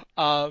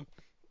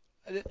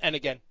 And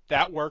again,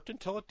 that worked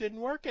until it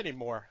didn't work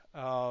anymore.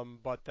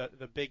 But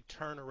the big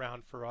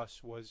turnaround for us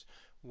was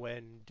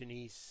when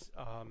Denise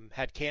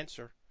had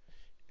cancer,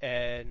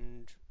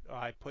 and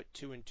I put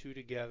two and two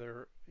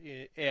together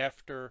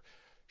after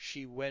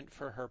she went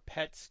for her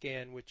PET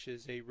scan, which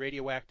is a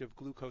radioactive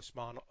glucose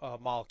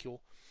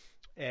molecule,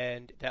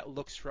 and that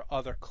looks for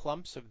other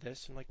clumps of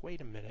this. I'm like,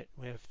 wait a minute,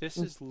 if this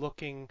is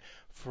looking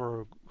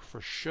for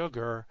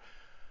sugar,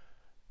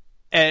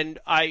 and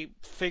I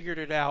figured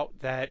it out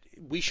that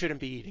we shouldn't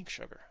be eating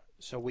sugar.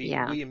 So we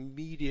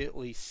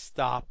immediately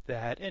stopped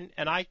that, and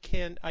I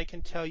can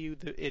tell you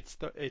that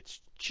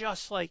it's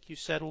just like you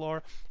said,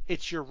 Laura.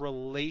 It's your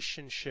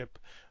relationship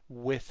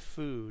with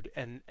food,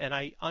 and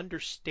I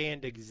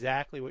understand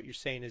exactly what you're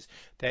saying is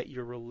that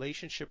your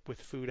relationship with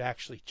food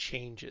actually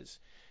changes.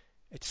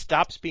 It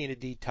stops being a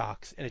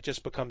detox, and it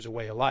just becomes a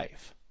way of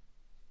life.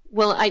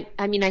 Well,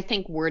 I mean, I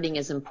think wording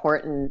is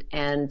important,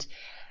 and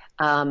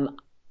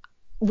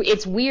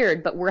it's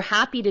weird, but we're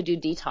happy to do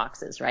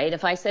detoxes, right?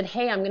 If I said,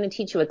 hey, I'm going to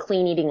teach you a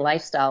clean eating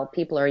lifestyle,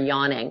 people are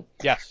yawning.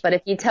 Yes. But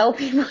if you tell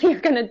people you're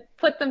going to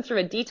put them through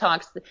a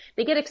detox,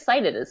 they get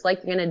excited. It's like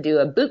you're going to do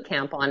a boot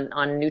camp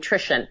on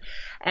nutrition.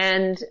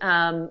 And,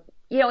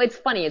 it's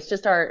funny. It's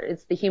just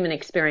it's the human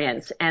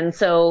experience. And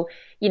so,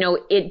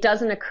 it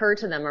doesn't occur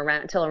to them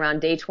until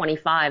around day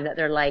 25 that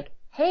they're like,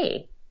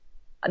 hey,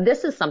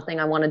 this is something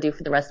I want to do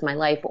for the rest of my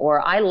life,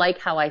 or I like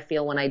how I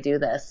feel when I do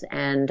this,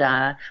 and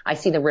I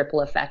see the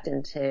ripple effect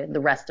into the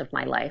rest of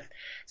my life.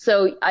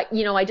 So,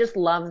 I just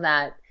love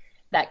that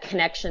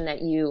connection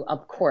that you,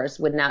 of course,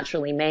 would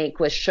naturally make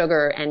with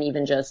sugar and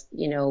even just,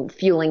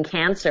 fueling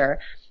cancer.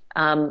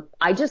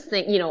 I just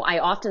think, I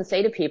often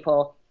say to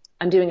people,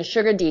 I'm doing a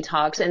sugar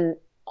detox, and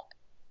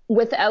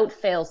without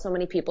fail, so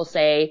many people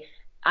say,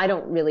 I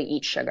don't really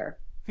eat sugar.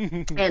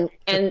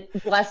 And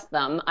bless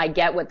them, I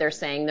get what they're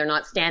saying. They're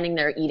not standing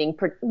there eating.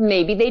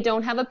 Maybe they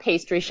don't have a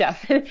pastry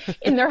chef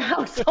in their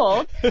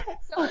household.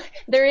 So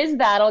there is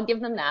that. I'll give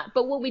them that.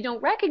 But what we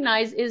don't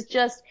recognize is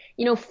just,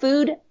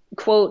 food,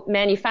 quote,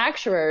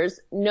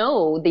 manufacturers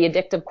know the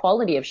addictive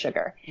quality of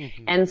sugar.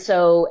 Mm-hmm. And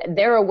so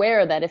they're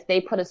aware that if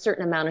they put a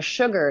certain amount of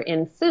sugar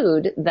in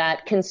food,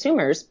 that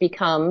consumers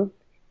become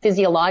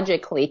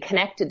physiologically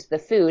connected to the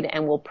food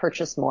and will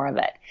purchase more of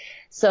it.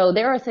 So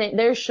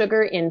there's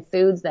sugar in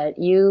foods that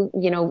you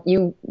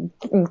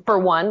for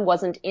one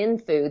wasn't in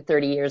food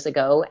 30 years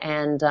ago,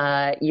 and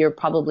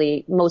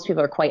most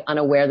people are quite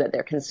unaware that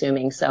they're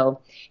consuming.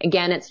 So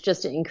again, it's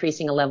just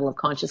increasing a level of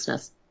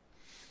consciousness.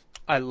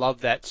 I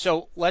love that.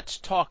 So let's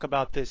talk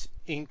about this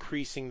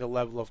increasing the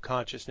level of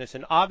consciousness,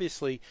 and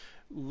obviously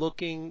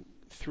looking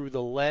through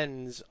the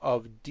lens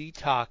of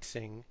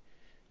detoxing,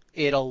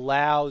 it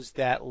allows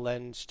that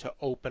lens to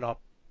open up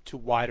to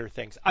wider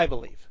things, I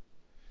believe.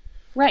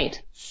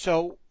 Right.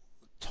 So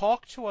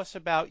talk to us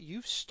about,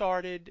 you've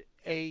started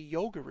a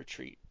yoga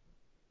retreat.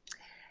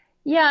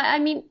 Yeah, I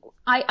mean,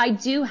 I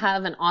do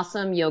have an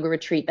awesome yoga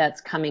retreat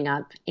that's coming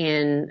up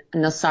in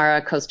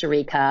Nosara, Costa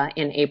Rica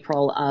in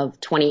April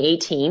of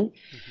 2018.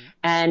 Mm-hmm.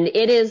 And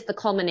it is the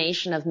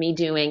culmination of me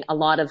doing a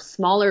lot of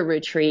smaller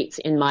retreats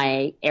in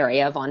my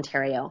area of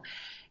Ontario.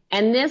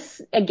 And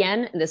this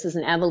is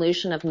an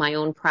evolution of my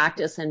own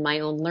practice and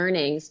my own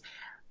learnings.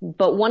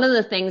 But one of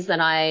the things that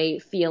I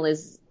feel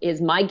is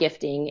my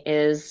gifting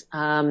is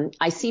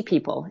I see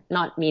people,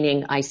 not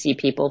meaning I see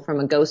people from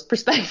a ghost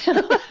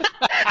perspective.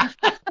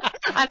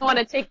 I don't want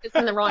to take this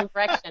in the wrong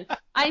direction.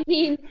 I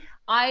mean,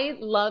 I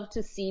love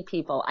to see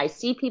people. I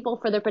see people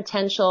for their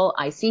potential.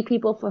 I see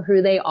people for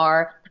who they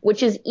are,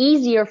 which is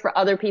easier for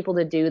other people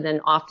to do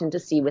than often to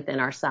see within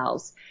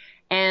ourselves.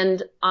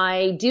 And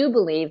I do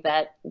believe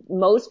that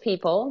most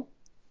people,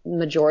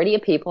 majority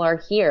of people, are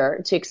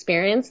here to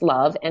experience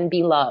love and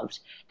be loved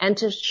and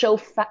to show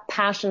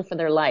passion for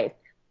their life.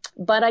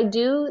 But I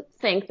do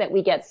think that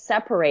we get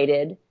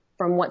separated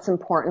from what's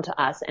important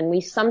to us, and we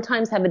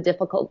sometimes have a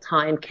difficult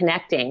time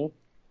connecting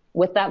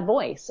with that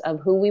voice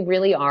of who we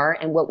really are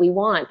and what we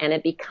want. And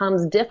it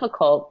becomes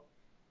difficult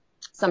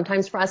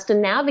sometimes for us to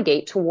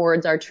navigate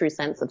towards our true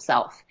sense of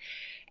self.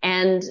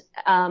 And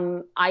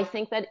I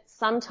think that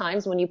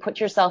sometimes when you put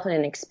yourself in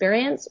an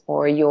experience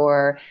or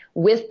you're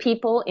with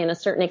people in a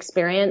certain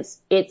experience,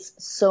 it's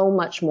so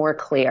much more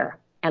clear.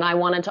 And I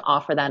wanted to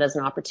offer that as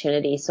an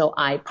opportunity. So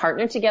I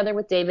partnered together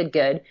with David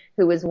Good,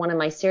 who is one of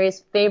my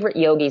serious favorite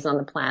yogis on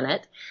the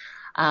planet.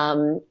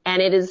 And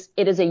it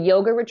is a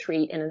yoga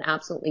retreat in an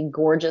absolutely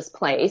gorgeous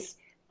place.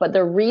 But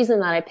the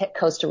reason that I picked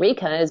Costa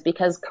Rica is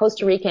because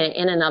Costa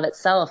Rica in and of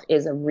itself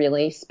is a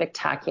really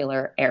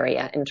spectacular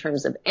area in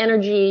terms of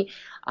energy,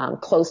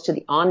 close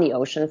to on the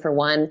ocean for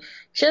one.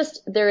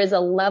 Just there is a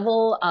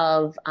level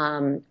of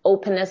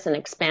openness and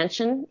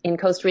expansion in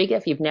Costa Rica.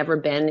 If you've never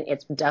been,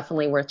 it's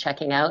definitely worth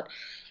checking out.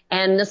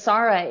 And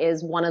Nosara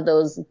is one of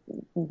those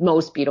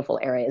most beautiful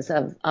areas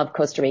of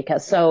Costa Rica.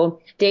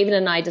 So David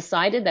and I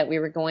decided that we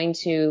were going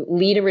to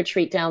lead a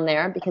retreat down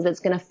there because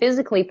it's going to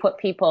physically put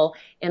people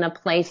in a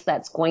place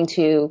that's going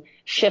to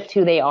shift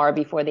who they are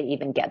before they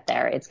even get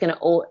there. It's going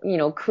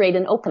to, create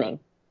an opening.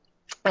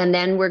 And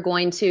then we're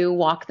going to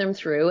walk them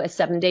through a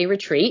 7-day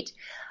retreat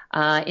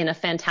in a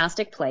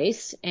fantastic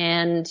place.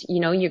 And,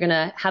 you're going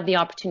to have the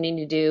opportunity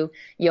to do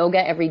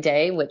yoga every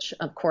day, which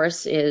of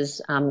course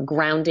is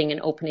grounding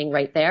and opening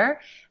right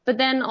there. But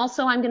then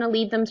also I'm going to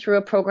lead them through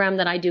a program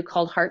that I do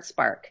called Heart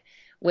Spark,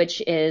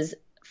 which is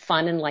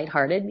fun and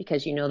lighthearted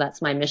because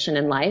that's my mission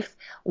in life,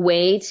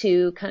 way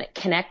to kind of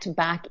connect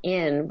back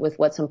in with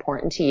what's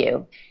important to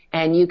you.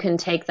 And you can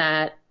take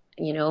that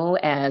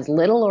as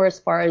little or as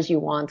far as you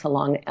want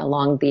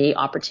along the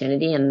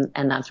opportunity. And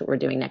that's what we're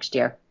doing next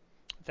year.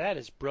 That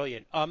is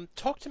brilliant.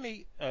 Talk to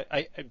me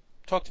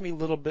a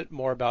little bit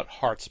more about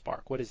Heart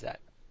Spark. What is that?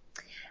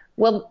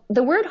 Well,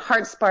 the word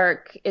Heart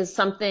Spark is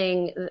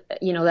something,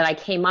 that I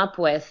came up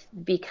with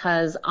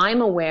because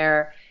I'm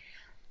aware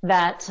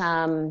that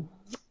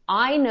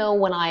I know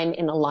when I'm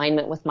in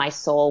alignment with my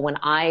soul, when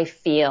I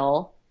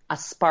feel a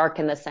spark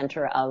in the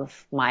center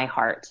of my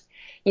heart.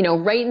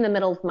 Right in the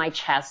middle of my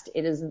chest,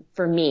 it is,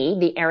 for me,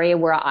 the area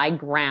where I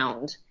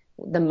ground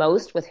the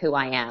most with who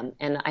I am.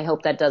 And I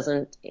hope that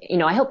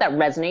I hope that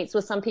resonates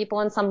with some people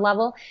on some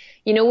level.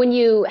 When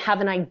you have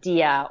an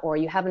idea or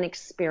you have an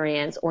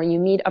experience or you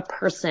meet a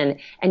person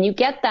and you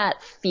get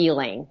that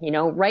feeling,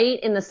 right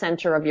in the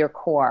center of your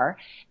core.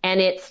 And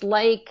it's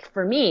like,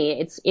 for me,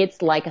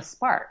 it's like a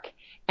spark.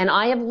 And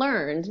I have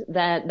learned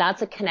that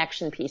that's a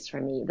connection piece for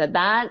me,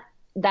 that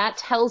that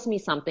tells me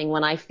something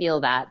when I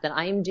feel that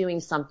I am doing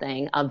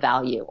something of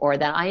value, or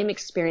that I am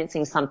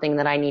experiencing something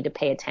that I need to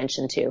pay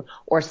attention to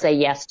or say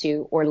yes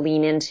to or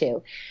lean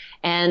into.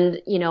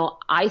 And,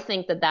 I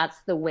think that that's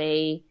the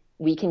way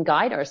we can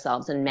guide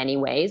ourselves in many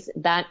ways.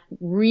 That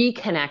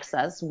reconnects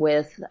us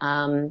with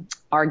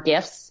our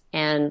gifts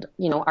and,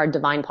 our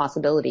divine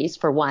possibilities,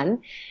 for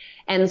one.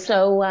 And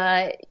so,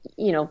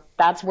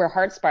 that's where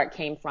HeartSpark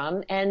came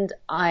from. And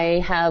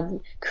I have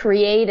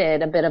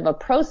created a bit of a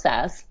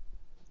process.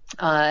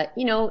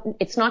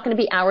 It's not going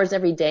to be hours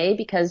every day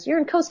because you're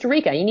in Costa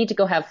Rica. You need to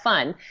go have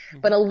fun.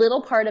 But a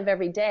little part of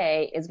every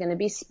day is going to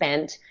be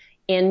spent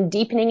in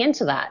deepening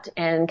into that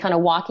and kind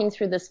of walking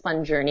through this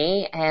fun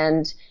journey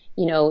and,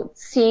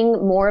 seeing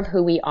more of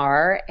who we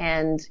are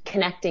and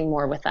connecting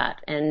more with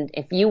that. And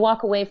if you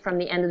walk away from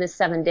the end of the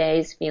 7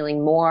 days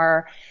feeling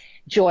more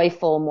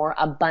joyful, more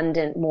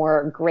abundant,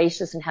 more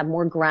gracious, and have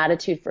more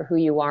gratitude for who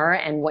you are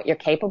and what you're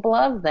capable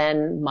of,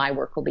 then my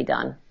work will be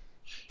done.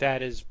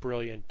 That is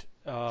brilliant.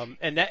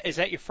 And is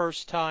that your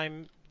first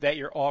time that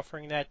you're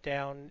offering that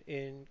down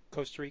in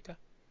Costa Rica?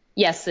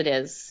 Yes, it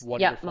is.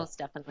 Wonderful. Yeah, most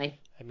definitely.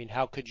 I mean,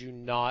 how could you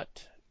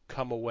not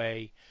come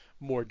away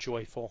more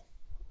joyful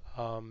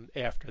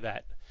after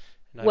that?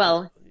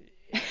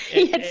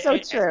 It's so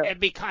true. It'd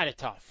be kind of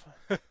tough.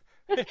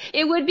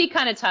 It would be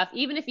kind of tough.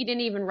 Even if you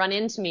didn't even run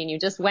into me and you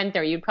just went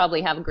there, you'd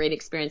probably have a great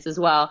experience as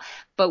well.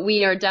 But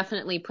we are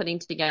definitely putting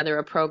together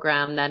a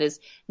program that is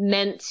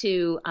meant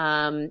to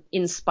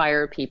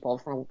inspire people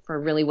for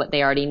really what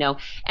they already know.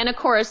 And of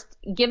course,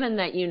 given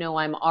that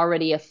I'm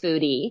already a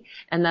foodie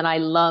and that I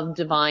love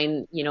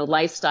divine,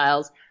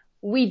 lifestyles,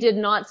 we did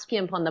not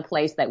skimp on the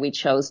place that we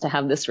chose to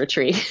have this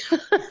retreat.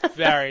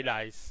 Very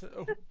nice.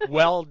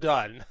 Well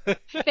done.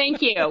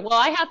 Thank you. Well,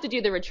 I have to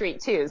do the retreat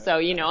too. So,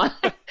 I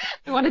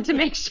wanted to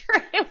make sure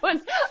it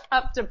was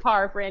up to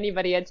par for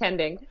anybody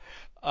attending.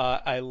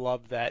 I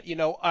love that.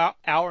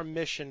 Our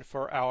mission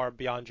for our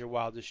Beyond Your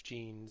Wildest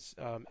Dreams,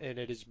 and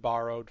it is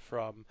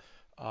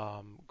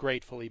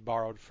gratefully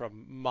borrowed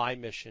from my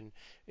mission,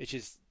 which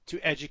is to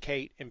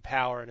educate,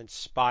 empower, and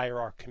inspire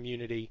our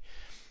community.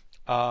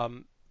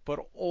 But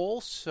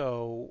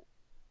also,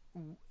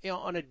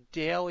 on a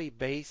daily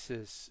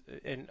basis,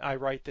 and I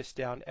write this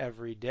down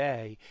every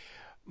day,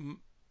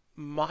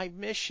 my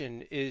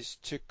mission is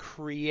to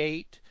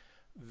create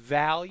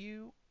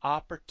value,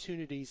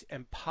 opportunities,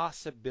 and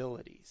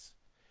possibilities.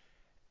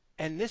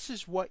 And this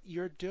is what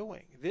you're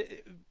doing.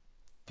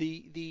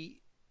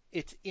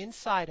 It's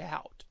inside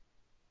out.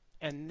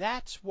 And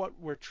that's what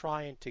we're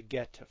trying to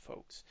get to,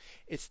 folks.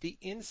 It's the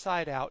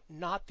inside out,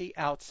 not the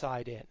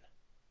outside in.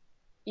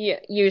 Yeah,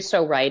 you're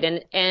so right.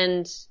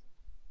 And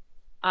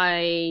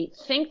I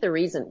think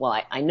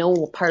I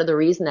know part of the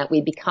reason that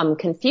we become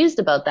confused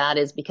about that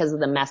is because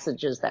of the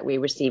messages that we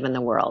receive in the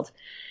world.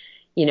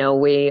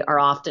 We are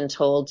often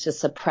told to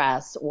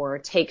suppress or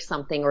take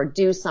something or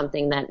do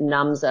something that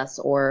numbs us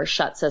or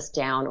shuts us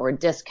down or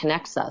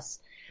disconnects us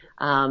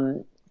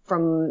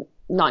from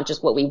not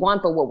just what we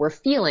want, but what we're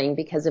feeling,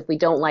 because if we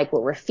don't like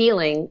what we're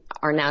feeling,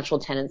 our natural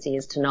tendency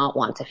is to not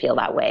want to feel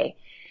that way.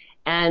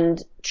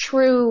 And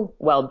true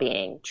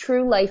well-being,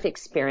 true life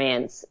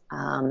experience,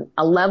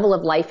 a level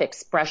of life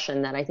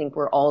expression that I think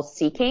we're all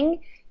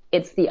seeking,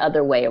 it's the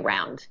other way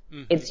around.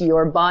 Mm-hmm. It's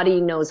your body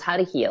knows how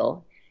to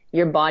heal.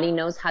 Your body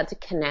knows how to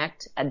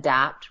connect,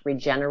 adapt,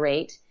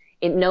 regenerate.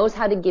 It knows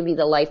how to give you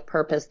the life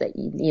purpose that,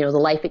 the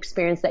life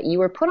experience that you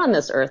were put on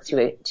this earth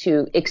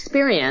to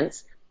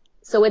experience.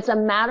 So it's a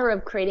matter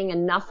of creating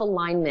enough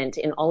alignment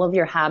in all of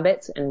your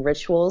habits and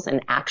rituals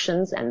and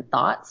actions and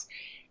thoughts.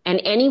 And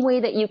any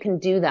way that you can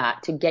do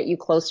that to get you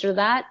closer to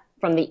that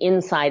from the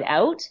inside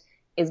out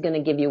is going to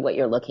give you what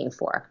you're looking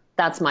for.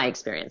 That's my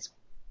experience.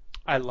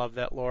 I love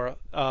that, Laura.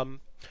 I'm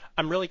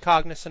really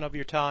cognizant of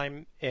your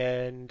time,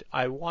 and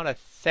I want to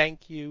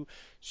thank you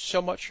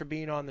so much for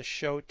being on the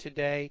show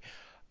today.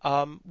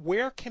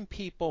 Where can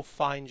people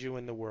find you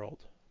in the world?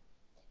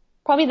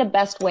 Probably the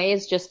best way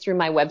is just through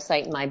my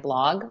website and my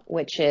blog,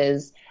 which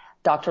is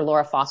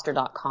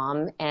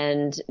drlaurafoster.com.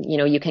 And,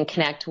 you can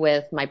connect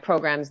with my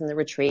programs in the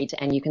retreat,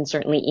 and you can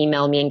certainly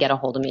email me and get a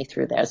hold of me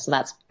through there. So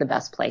that's the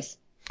best place.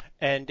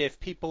 And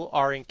if people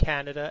are in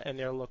Canada and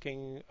they're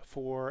looking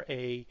for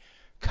a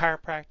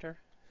chiropractor?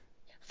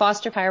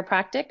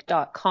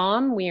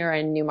 fosterchiropractic.com. We are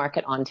in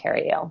Newmarket,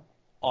 Ontario.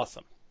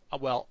 Awesome.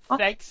 Well,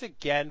 thanks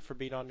again for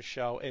being on the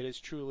show. It is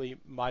truly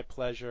my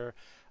pleasure.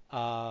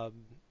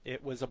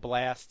 It was a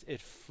blast.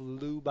 It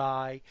flew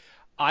by.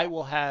 I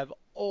will have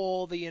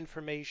all the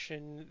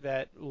information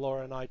that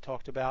Laura and I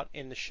talked about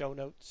in the show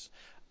notes.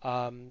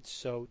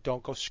 So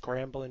don't go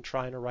scrambling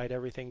trying to write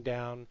everything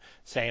down,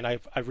 saying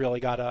I've really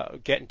got to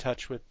get in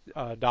touch with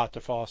Dr.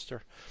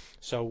 Foster.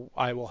 So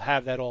I will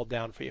have that all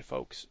down for you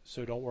folks.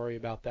 So don't worry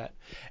about that.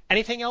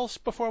 Anything else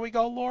before we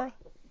go, Laura?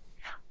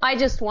 I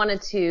just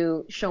wanted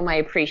to show my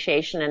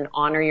appreciation and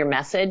honor your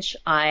message.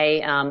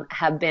 I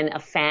have been a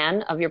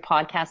fan of your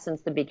podcast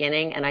since the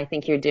beginning, and I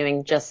think you're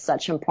doing just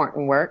such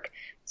important work.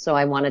 So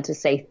I wanted to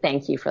say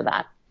thank you for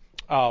that.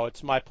 Oh,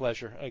 it's my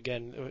pleasure.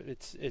 Again,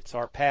 it's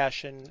our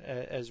passion,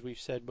 as we've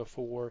said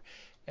before,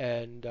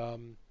 and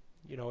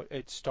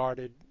it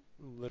started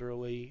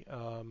literally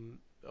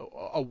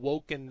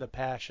awoken the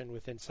passion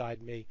within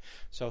inside me.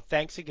 So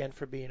thanks again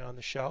for being on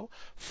the show,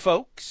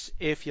 folks.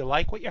 If you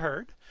like what you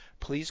heard,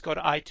 please go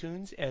to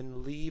iTunes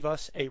and leave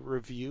us a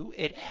review.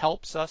 It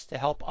helps us to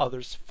help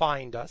others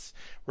find us.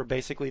 We're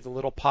basically the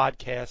little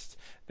podcast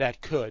that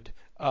could.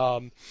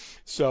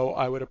 So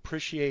I would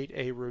appreciate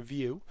a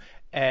review.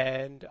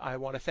 And I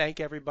want to thank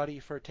everybody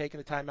for taking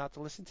the time out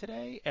to listen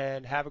today,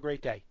 and have a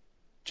great day.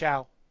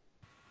 Ciao.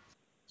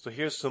 So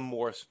here's some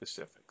more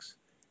specifics.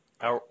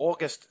 Our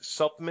August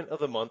supplement of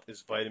the month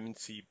is Vitamin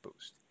C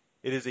Boost.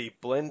 It is a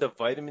blend of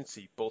vitamin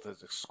C both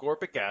as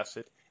ascorbic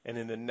acid and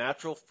in the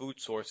natural food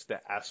source, the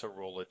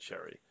acerola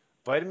cherry.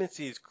 Vitamin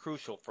C is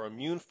crucial for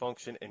immune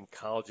function and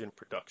collagen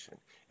production.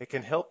 It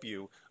can help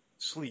you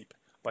sleep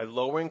by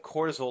lowering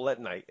cortisol at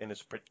night and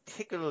is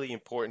particularly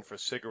important for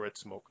cigarette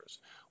smokers.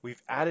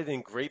 We've added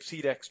in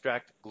grapeseed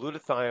extract,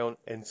 glutathione,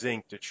 and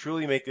zinc to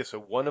truly make this a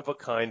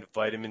one-of-a-kind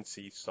vitamin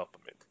C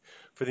supplement.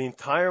 For the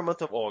entire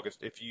month of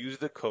August, if you use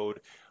the code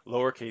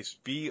lowercase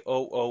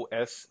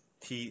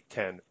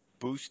BOOST10,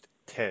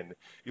 BOOST10,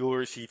 you will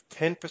receive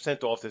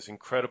 10% off this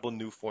incredible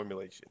new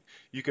formulation.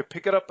 You can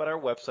pick it up at our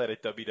website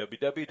at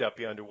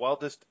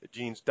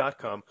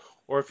www.wildestjeans.com,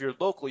 or if you're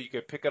local, you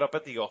can pick it up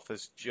at the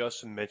office.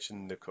 Just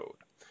mention the code.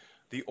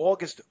 The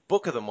August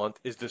book of the month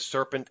is The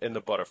Serpent and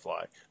the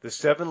Butterfly, The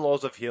 7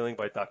 Laws of Healing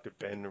by Dr.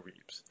 Ben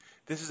Reeves.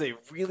 This is a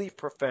really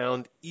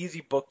profound,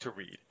 easy book to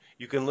read.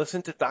 You can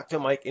listen to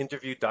Dr. Mike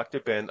interview Dr.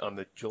 Ben on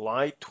the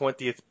July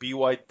 20th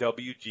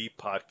BYWG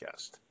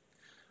podcast.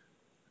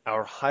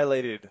 Our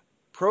highlighted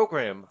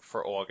program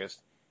for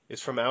August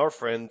is from our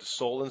friend,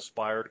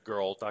 soul-inspired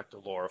girl, Dr.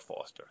 Laura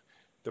Foster.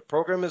 The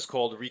program is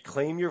called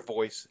Reclaim Your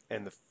Voice,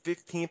 and the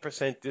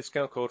 15%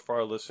 discount code for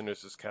our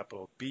listeners is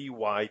capital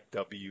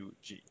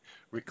BYWG.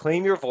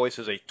 Reclaim Your Voice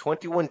is a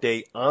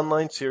 21-day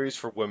online series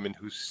for women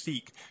who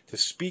seek to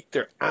speak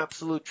their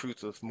absolute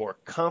truth with more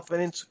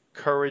confidence,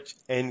 courage,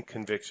 and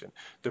conviction.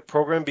 The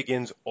program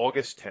begins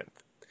August 10th.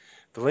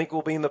 The link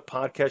will be in the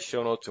podcast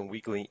show notes and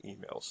weekly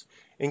emails.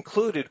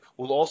 Included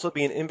will also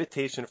be an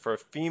invitation for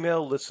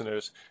female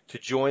listeners to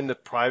join the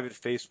private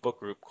Facebook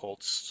group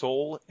called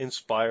Soul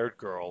Inspired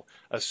Girl,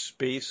 a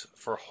space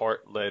for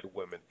heart-led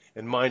women.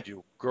 And mind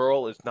you,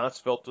 girl is not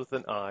spelt with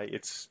an I,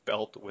 it's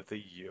spelt with a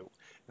U.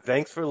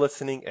 Thanks for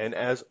listening, and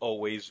as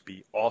always,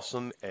 be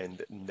awesome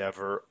and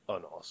never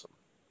unawesome.